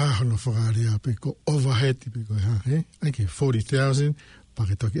hono whakarea pe ko overhead pe ko ai ki 40,000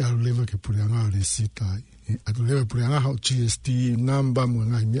 pake toki alo lewa ke pure anga le sita atu lewa pure anga hao GST number mo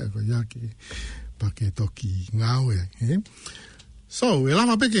ngai mea ko ia ke pake toki ngawe So, e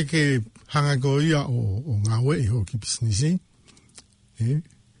lama peke ke hanga ko ia o ngawe I ho ki businessi.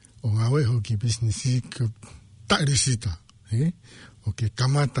 O ngawe ho ki businessi ka taeresita. O ke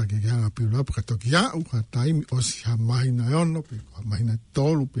kamata ke hanga piula ka toki au ka taimi o si ha mahina ono, pe ko mahina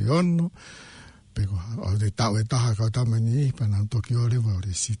tolu pe ono, pe ko o de tau e taha ka tamani I pana toki o lewa o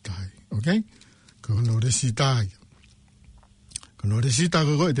re sitai. Okay? Ko no re sitai. Ko no re sitai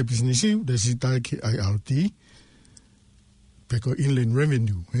ko e te businessi, re sitai ki IRT. Peko inland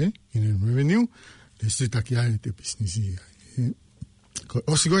revenue, inland revenue, le sita ki ai te business Ko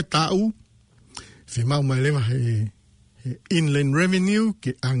osi koe tau, whi mau mai lewa he inland revenue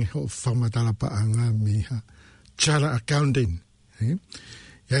ke ange ho whamatala pa anga me ha charter accounting.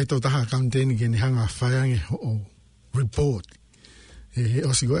 Ia tau taha accounting ke ni hanga whaiange ho report.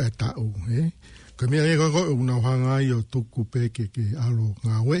 Osi koe tau, Ko mea e koe una hanga I o tuku peke ke alo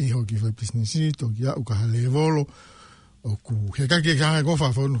ngā wei ho ki whai business to ki au ka hale volo, o ku he ka ke hanga ko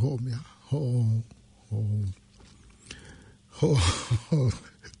fa fon ho mea ho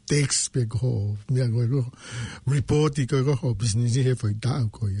text pe ko mea ko report I ko business he foi ta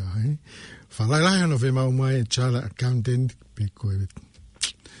ko ia fa la no ve mau mai chala accountant pe ko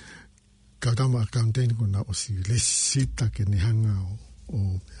kautama accountant ko na o si resita ke ni hanga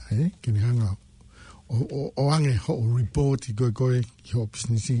o ke ni hanga o ange ho report I go I ho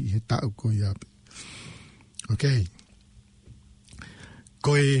business I ta ko ya okay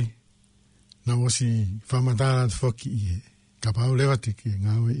koe na o si whamatara whaki I kapau lewa te ki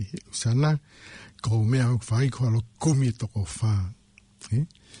ngawe I usana ko mea o whai ko alo kumi toko wha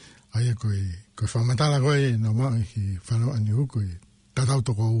aia koe whamatara koe na maa I whanau aniu koe tatau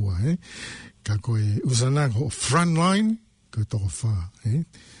toko ua ka koe usana ko front line koe toko wha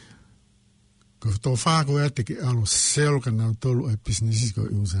ko toko wha koe ate ki alo sell ka nau tolu ai business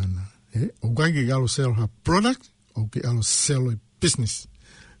koe usana o kai ki alo sell ha product o ki alo sell ai business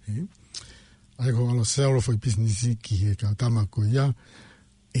I go alo sell for business ki he ka tama ko ya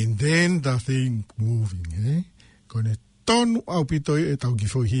and then the thing moving kone tonu au pito e tau ki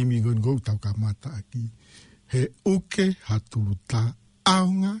fo himi gon go tau ka mata aki he uke hatuluta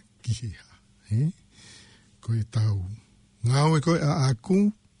aunga ki he ko e tau ngau ko a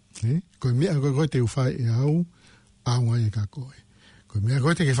aku ko mi a ko te ufai e au aunga e ka koe ko mi a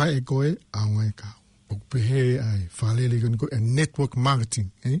ko te ke fai e koe aunga e ka o pehe ai falele gon ko network marketing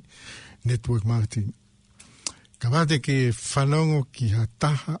network marketing kabate ke fanongo ki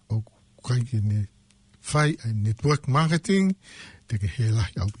hataha o kai ki ne fai network marketing te ke hela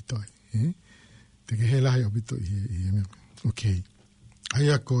au bitoi te ke hela au bitoi okay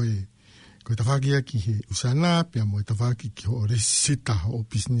aya koe tawhaki ki he usana pia mo tawhaki ki ho resita ho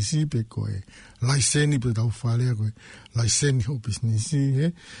business pe koe laiseni pe tau whalea koe laiseni ho business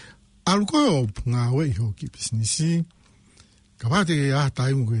alu koe o ngawe I ho ki business kapate ke a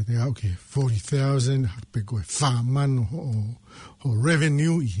taimu koe te au ke 40,000 pe koe whaman ho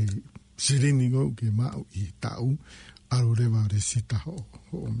revenue I he sirini ko ke mau I tau alu rewa resita ho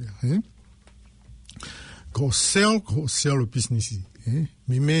mea ko sell business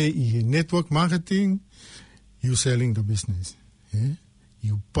mi me I network marketing you selling the business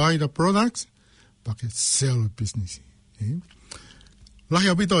you buy the products but sell the business lahi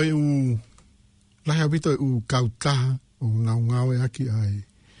abito u kautaha o ngawe aki ai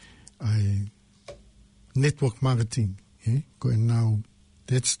network marketing ko now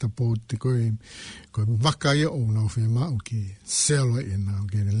that's the boat te ko waka ia o now fe ma o ki sell it now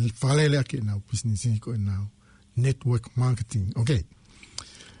ke falele aki now business ko now network marketing okay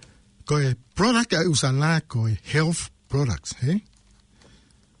ko product ai usana ko health products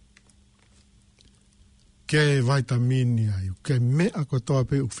ke vitamini ai ke me ako toa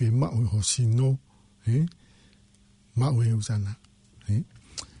pe u fe ma o hosino ma o usana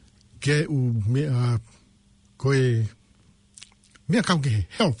ke u me a ko me a ke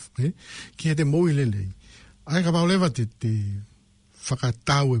health ki te mo ilele ai ka Tauleva te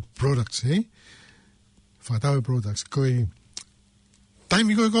Faka'amanaki products Faka'amanaki products ko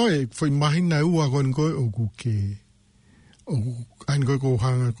taimi ko foi mahina ua kon ko o ku ke o ain ko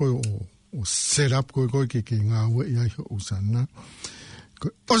hanga ko o set up ko ke ngawe ia ho usana ko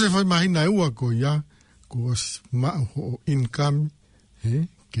o se foi mahina ua ko ya ko ma ho income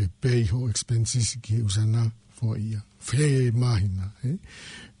ke pay ho expenses ki usana for ia fe mahina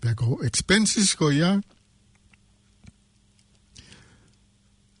pe ko expenses ko ya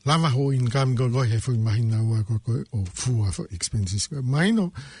lama ho income go he foi mahina ua ko o fua for expenses ko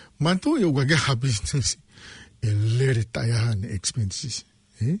mahino manto yo ga business lere tayahan expenses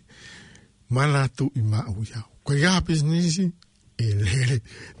mana tu ima uya ko ya business lere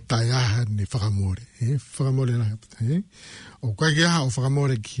tayahan ni fakamore na o ko ya o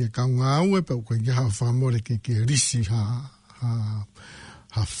fakamore ki ka nga u pe ko ya fakamore ki risi ha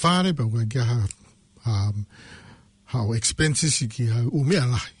fare pe ko ya how expenses ki u me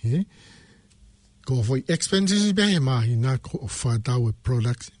ala ko foi expenses be ma hina ko fa dawe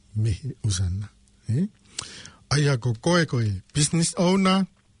products me usana aya ko business owner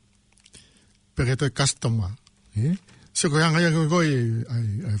pereto customer so ko anga ko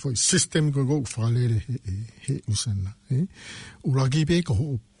ai foi system ko fa le he usana u lagi be ko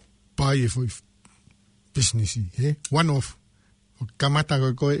buy foi business one off kamata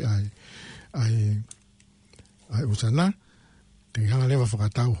ko ai usana te hanga lewa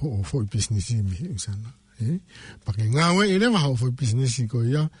whakatau ho foi business me usana pa ke ngawe lewa ho foi business ko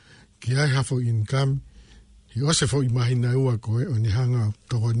ya ki ai ha foi income i ose foi mahina ua ko o ni hanga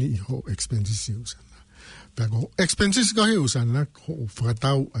tokoni ho expenses usana pa ko expenses ko he usana ho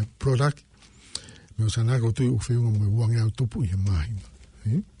whakatau ai product me usana ko tu u fe mo wanga au tupu I mahina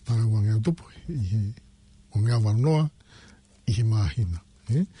pa wanga au tupu I wanga wanoa I mahina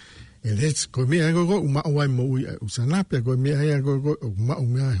let's go me I go uma o mo usana pe go me I go uma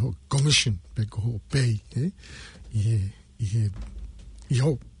ho commission pe go pay I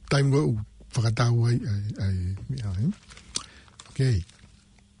ho time go whakatau ai mea he. Okay.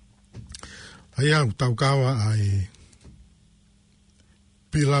 Ai au tau kawa ai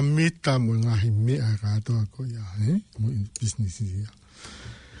piramita mo ngahi mea katoa ko ia he, mo business ia.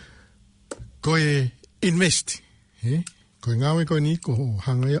 Koe invest, he? Koe ngawe koe ni ko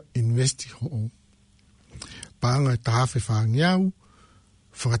hanga ia invest ho. Paanga tahafe whangiau,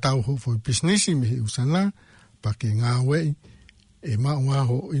 whakatau ho for business me he usana, pa ke ngawe e maunga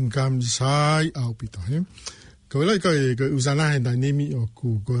ho income sai au pito he. Koe lai koe usana he dynamic o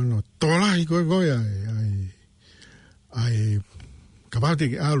ku koe no tolahi koe ai kapate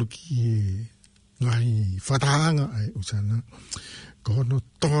ke alu ki ngai whatahanga ai usana. Koe no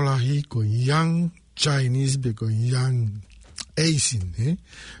tolahi koe young Chinese be koe young Asian, he?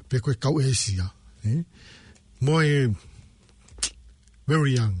 Be koe kau Asia, he? Moe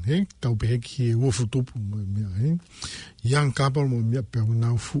very young, he? Kau pe heki e wofutupu mo mea, he? Young couple mo mea pe au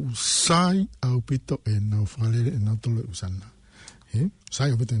nau fu sai au pito e nau whalere e nau tolo usana, he?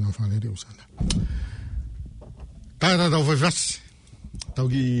 Sai au pito e nau whalere usana. Tāra tau whai whasi. Tau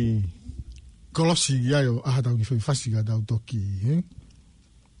ki kolosi iai o aha tau ki whai whasi ka tau toki, he?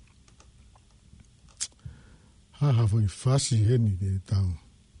 Haha whai whasi heni te tau.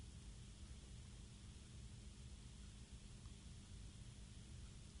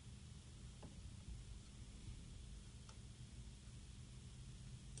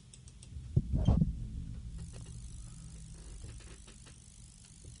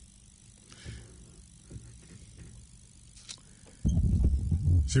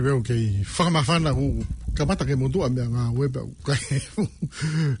 Si veo que whakamawhana hu kamata ke motua mea ngā weba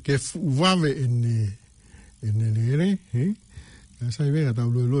ke wame ene nere, he? Ka sai venga tau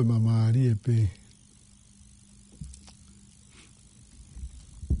loe mamari e pe.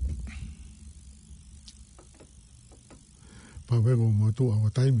 Pa wego motua o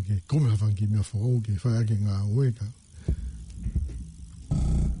taimi ke kome hawhangi mea whakau ke whai ake ngā weka.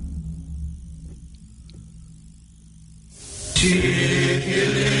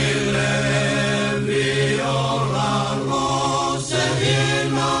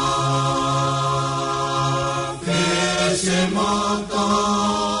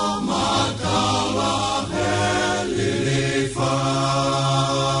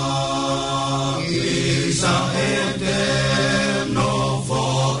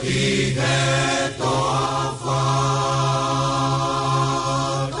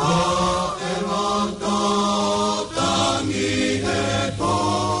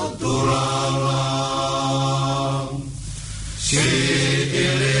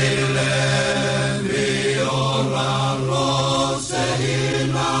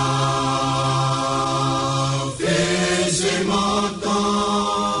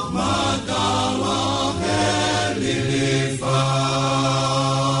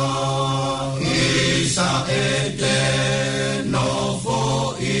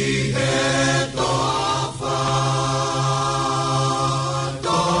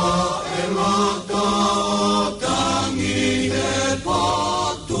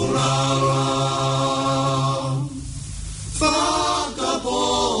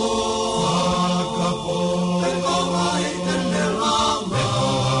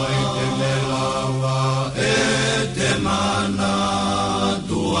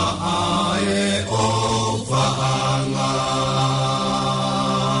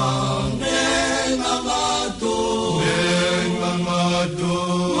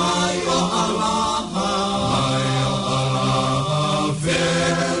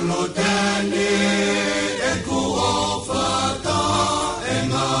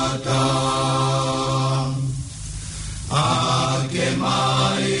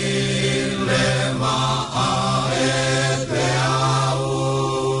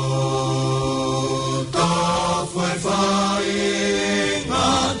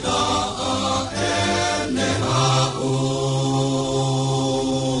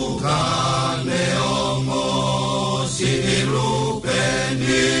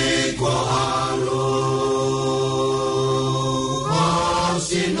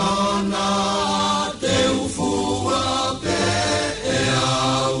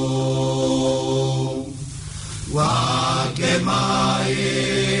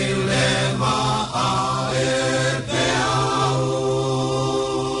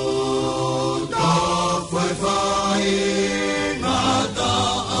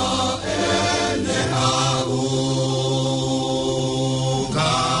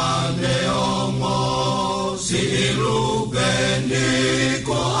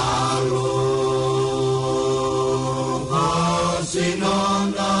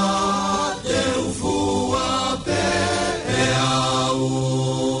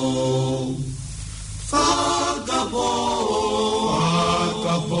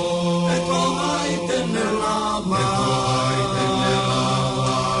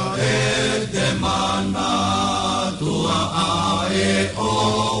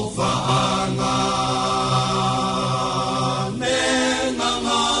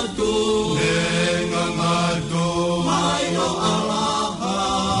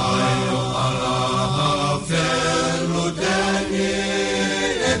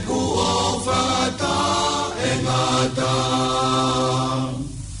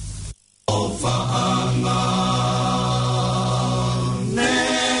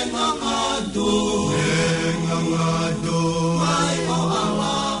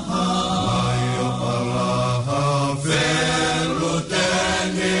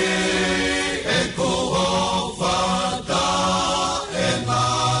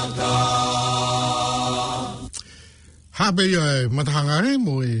 Habe ia matahangare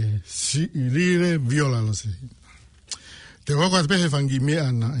mo si ilire viola lo se. Te wako pehe fangi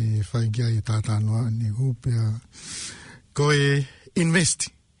mea na whaigia i tātānoa ni hupea ko invest.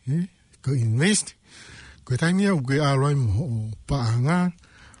 Ko invest. Ko taimia u koe aloai mo o paanga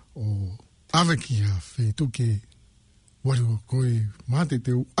o awakia whetuke waru koe mate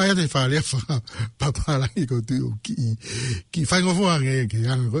te aia te whaalea paparangi ko tu ki whaingofua ke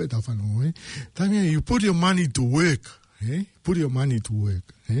anga koe tau whanau. Taimia you put your money to work. Put your money to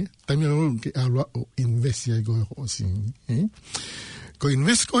work. Taimia ke aloa o invest ia koe ho sing. Ko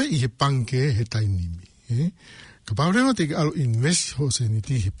invest koe i he panke he tainimi. Ka paurewa te ke alo invest ho se ni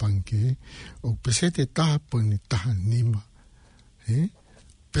ti he panke o pesete taha po ni taha nima.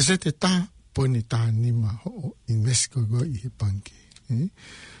 Pesete taha po ni taha nima ho invest koe i he panke.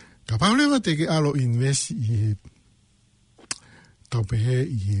 Ka paurewa te ke alo invest i he taupehe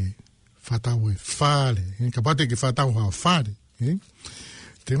i he whatau e whare. Ka pate ke whatau hao whare.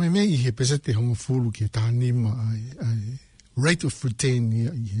 Te me i he pesete hongo fulu ki taha nima ai rate of return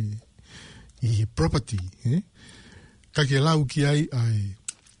i he property. Ka ke lau ki ai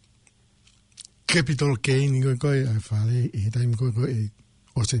capital gain koe ai whare e taimi koe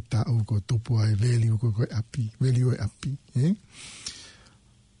o se tau ko tupu ai value koe api. Value e api.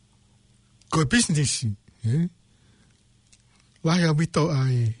 Koe business. Lai a wito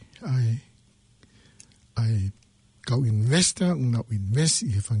ai kau investor, unau invest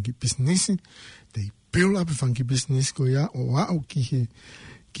i he whangi business, they build up whangi business ko ia o au ki he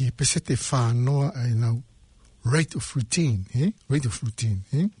pesete whanoa ai nau rate of return, rate of return.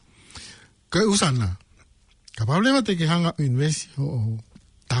 Koe usana, ka paulewa te ke hanga invest o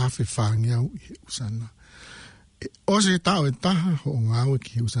tāwhi whangi au i he usana. O se tau e taha ho ngāwe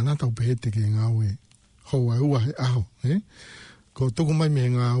ki he usana tau pehe te ke ngāwe hou ai ua he aho. Ko tuku mai me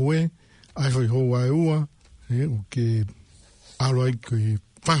ngāwe, ai hoi hou ai ua, o ke aroai koe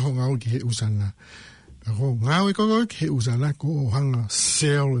whaho ngāwe ki he usana. Ko ngāwe koe ki he usana, ko o hanga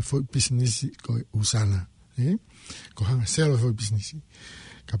sell e foi business koe usana. Ko hanga sell e foi business.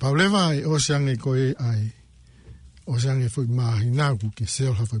 Ka paulewa e o seange koe ai, o seange foi mahina ku ke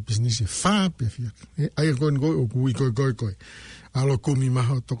sell e foi business e whāpe fiak. Ai koe koe o kui koe. Alo kumi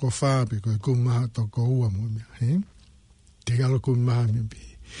maha toko whāpe koe, kumi maha toko ua mo mea. Te alo kumi maha mea pe.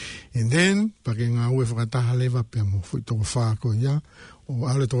 And then, pake ngā ue whakataha lewa pia mo fui toko whāko ia, o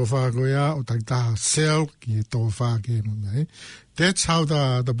ale toko whāko ia, o takitaha sell ki e toko whāke mo mea. That's how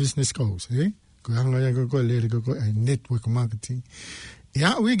the business goes. Ko hanga ia koe lere koe network marketing.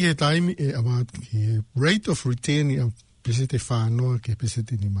 Ia ue ke taimi e about ki rate of return i pesete whānoa ke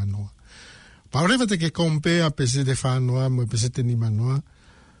pesete ni manoa. Paurewa te ke compare pesete whānoa mo pesete ni manoa,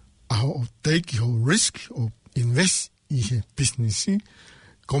 aho o take ho risk o invest i he business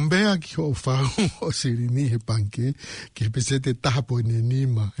compare ki ho whāu o siri ni he panke ke pesete taha po ne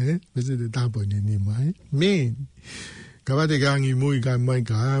nima, pesete taha po ne nima, man. Ka wate ka angi mui ka mai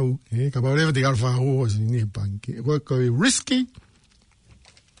ka au, ka paurewa te ka whāu o siri ni he panke.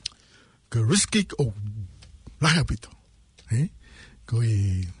 Ko risky o laha pito. Ko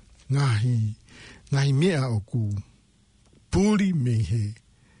ngahi mea o ku puri me he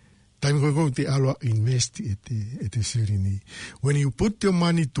taimi koe te aloa invest e te siri ni. When you put your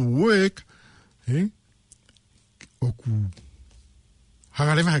money to work, o ku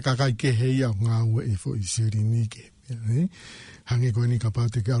hangarewa he kakai ke hei au ngā ua e fo i siri ni ke. Hange koe ni ka pau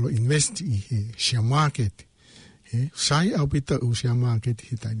te ke aloa invest i he share market. Sai au pita o share market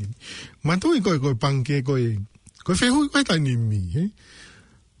he tainimi. Matui koe panke koe whehui koe tainimi.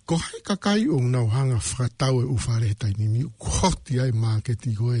 Ko hai kakai o nau hanga whakatau e uwhare he tainimi, ko hoti ai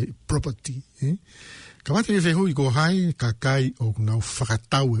marketi koe property. Ka wate e whehui ko hai kakai o nau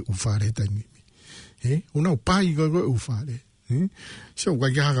whakatau e uwhare he tainimi. O nau pai koe uwhare. So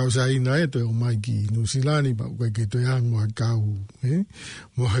kai ke hakau sa ina e toi o mai ki Nusilani, pa kai ke toi ang mo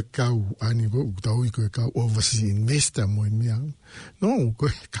hakau ani ko utau i koe kau overseas investor mo i mea. No, koe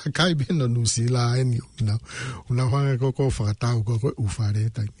kakai bena Nusilani unau hanga ko whakatau ko uwhare he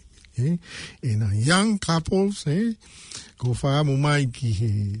tainimi. And young couples, ko wha mo mai ki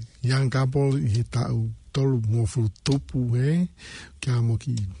he young couple i he tau tolu mo fu tupu, kia mo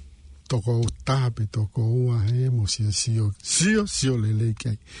ki toko tape, toko ua, mo sio lele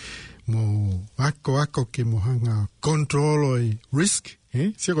kai. Mo ako ke mo hanga control o risk,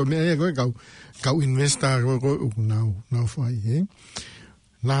 sio ko mea koe kau investor koe nau whai,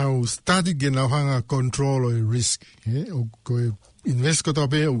 Now, started ge nau hanga control o risk, o koe invest ko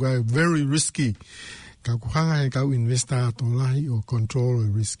tope o koe very risky. Ka ko hanga he kau investor to lahi o control o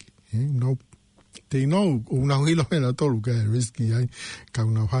risk. No, te no, o nau hilo hena tolu ka risky ai, kau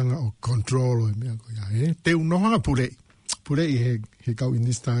nau hanga o control o mea ko ia. Te no hanga pure. pure he kau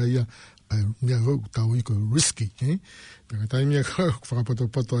inista ia mea ko tau i ko risky peka tai mea ko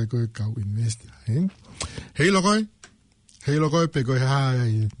whakapoto ai ko kau invest hei lokoi pe ko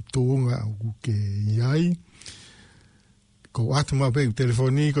hai tuunga au ke iai ko atuma pe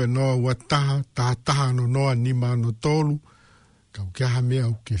telefoni ko no wataha taha no noa nima no tolu kau kia ha mea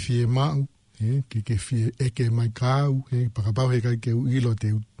au ke fie mau ke fie eke mai kau pakapau he kai ke ilo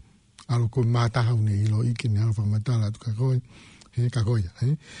te alo ko mataha une ilo ike ne alfa matala tu kakoi kakoia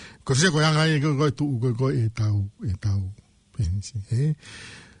ko se ko yanga ko tu ko e tau pensi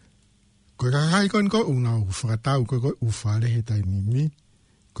ko kai kon ko una u fratau ko u fale he tai mimi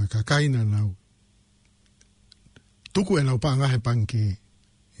ko kai na nau tuku e nau panga he panke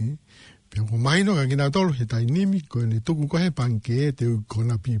pe ko mai no ka tolu he tai nimi ko ne tuku ko he panke te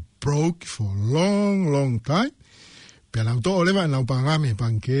gonna be broke for a long time pe nau to oleva nau panga me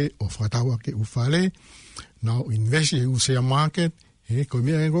panke o fratau ke u fale now invest u share market ko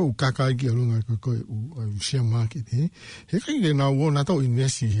mia ngo u kakai ki alunga ko u share market he kai na wona to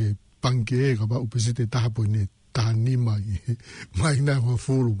invest he panke ka ba u pesite ta po ne ta ni mai na ho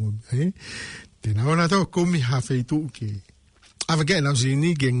fulu te na wona to komi ha feitu ke ava ke na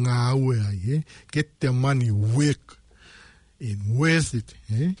zini ke nga u get the money work in worth it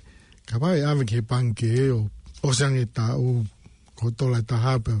ka ba ava ke panke o sang eta o ko to la ta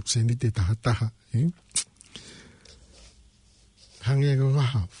ha pe senite ta hange ko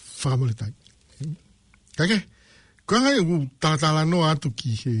ha family tai kake ko ngai u ta no atu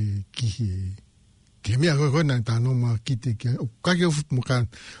ki ke mia ko na ta no ma kite ke kake mo kan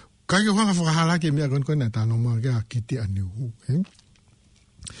kake ho fa hala ke mia ko na ta no ma ga kite anu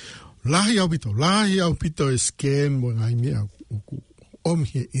lahi au pito scam mo ngai mia om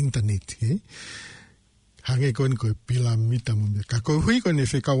he internet hange ko pilamita mo ka ko hui ko ne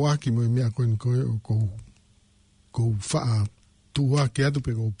fe ka wa ki mo mia ko fa tua ke atu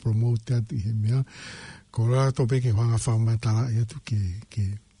pe ko promote atu he mea ko la to pe ke whanga whamatala atu ke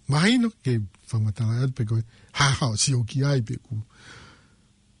mahino ke whamatala atu pe ko ha si o ki ai pe ku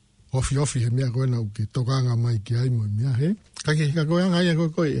ofi he mea ko na ke tokanga mai ki ai mo mea he ka ke ka ko anga ia ko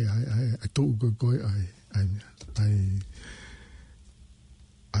ai tu ko ai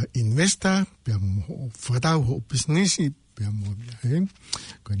investor pe mo fratau ho business pe mo he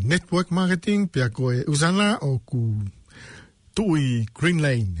ko network marketing pe ko usana o ku tui Green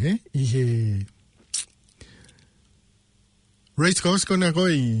Lane, i he race course kona ko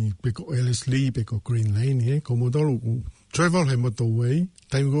i peko Ellerslie peko Green Lane, ko mo tolu travel he motorway,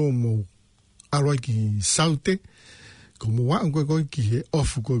 time go mo aroi ki saute, ko mo wa ko ki he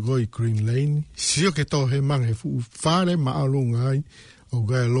off ko i Green Lane, sio ke to he mang he fu fare ma alunga ai, o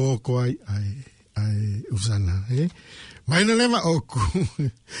ga lo ko ai usana, mai na lema oku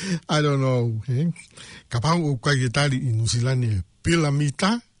I don't know kapau o kai tali in New Zealand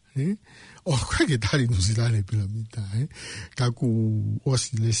pilamita o kai tali New Zealand pilamita ka ku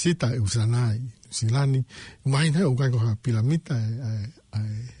osilesita usana New Zealand mai na o kai ko pilamita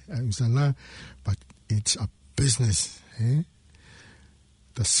usana but it's a business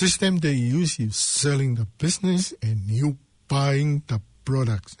the system they use is selling the business and you buying the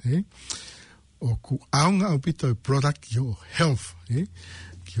products o ku aunga o pito product your health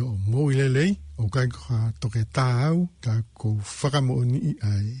ki o moilelei o kai ko toke tau ka ko whakamo ni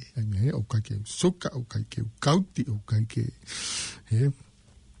ai o kai ke suka o kai ke kauti o kai ke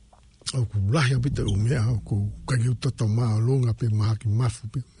o ku lahi o pito o mea o ku kai ke toto maa longa pe maha ki mafu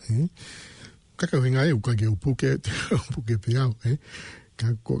pe kaka winga o kai ke o puke pe au ka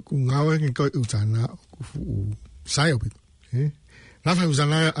ko ngawe ke ko utana o sai o pito Lafa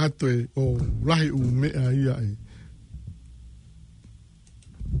usana atu o lahi u mea ia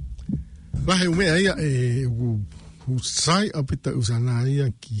lahi u mea ia u sai apita usana ia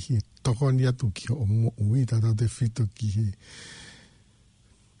ki he tokoni atu ki o mo ui tata te fito ki he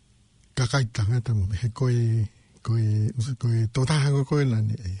kakai tangata mo he koe totahango koe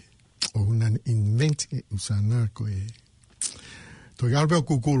nani o nani invent usana koe to galpe o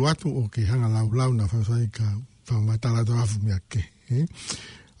kukulu atu o ke hanga lau na whasai ka whamatala to afu mea ke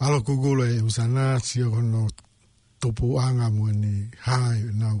alo kugolo usana sio kono topo anga mo ne hai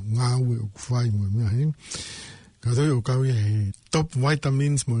na ngawe o kufai mo mea ka toi o kau he top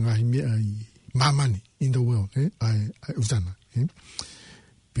vitamins mo ngahi mea i mamani in the world ai usana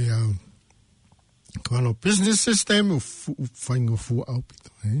pe kono business system o whaingo fu au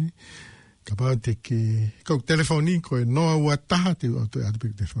pito ka pao te ke kau telefoni ko noa ua taha te o toi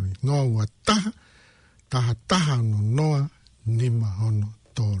atu telefoni noa ua taha no noa nima hono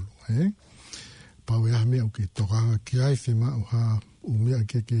tolu, Pau e mea ke tokanga ki ai whema o ha o mea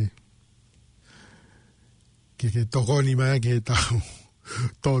ke ke toko ni mai ke tau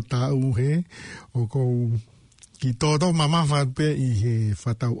tō tau he o kou ki tō mama whape i he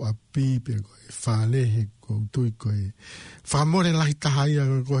whatau api pe koe whale he kou tui koe whamore lahi tahai a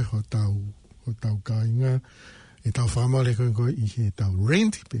koe ho tau kāinga e tau whamore koe i he tau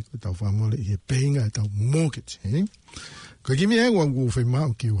rent pe koe tau whamore i he peinga e tau mortgage he koe kimi e wangu whi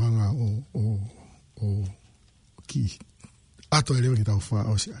mau ki uhanga o ki ato e leo ki tau wha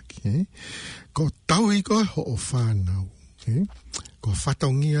o si aki he ko tau i koe ho o whanau he ko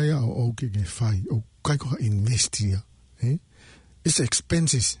whatongia ia o ke whai o kai ko investia it's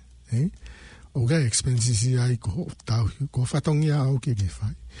expenses o ga expenses ia ko tau ko whatongia o ke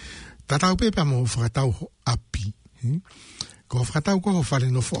whai tatau pepa mo whakatau ho api ko whakatau ko ho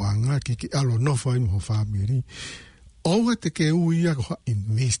whare no whaanga ki alo no whai mo whamiri o te ke uia ko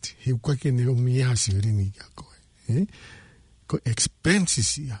invest he kwa ke ne o mia sirini ia koe ko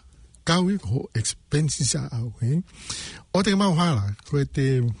expenses ia kaui ko expenses au o te mau hala ko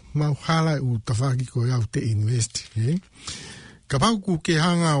te mau hala u tawhaki ko au te invest ka pau ku ke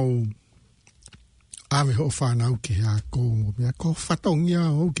hanga o ame ho whanau ke hea ko mo mea ko whatongia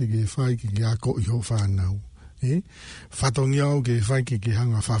o ke whai ke hea ko i ho whanau whatongia o ke whai ke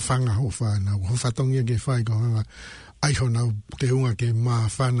hanga whawhanga ho whanau ho whatongia ke whai ko hanga ai ho nau te unga ke maa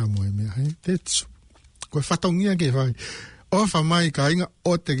whana mo e mea that's ko whatongia ke whai o whamai ka inga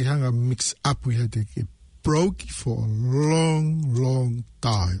o te ki hanga mix up we had to get broke for a long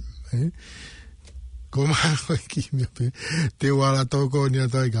time ko maa koe ki mea pe te wala toko ni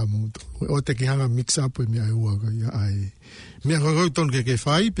atai ka muto o te ki hanga mix up we mea ua ko ia ai mea koe ton ke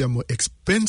whai pia mo expense